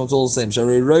 4 tvachim. It's all the same.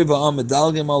 Sharei roi ba'am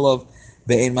medalgim alav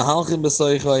bein mahalchim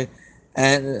b'soichai.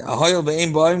 And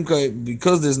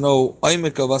because there's no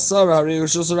aimek of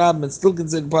asara, it's still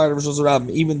considered part of Rishos Rabbim,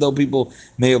 even though people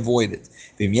may avoid it.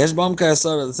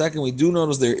 The second, we do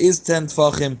notice there is 10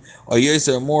 tvachim or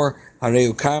yoser or more.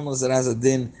 Hareu karmelis, that has a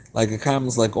din like a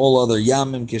karmelis, like all other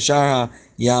yamim kisharha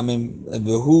yamim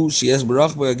behu sheyesh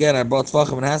barachba, again arba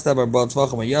tvachim, and has to have arba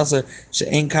tvachim or yoser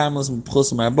she'ein karmelis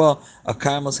plus arba. A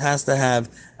karmelis has to have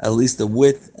at least the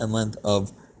width and length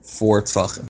of 4 tvachim.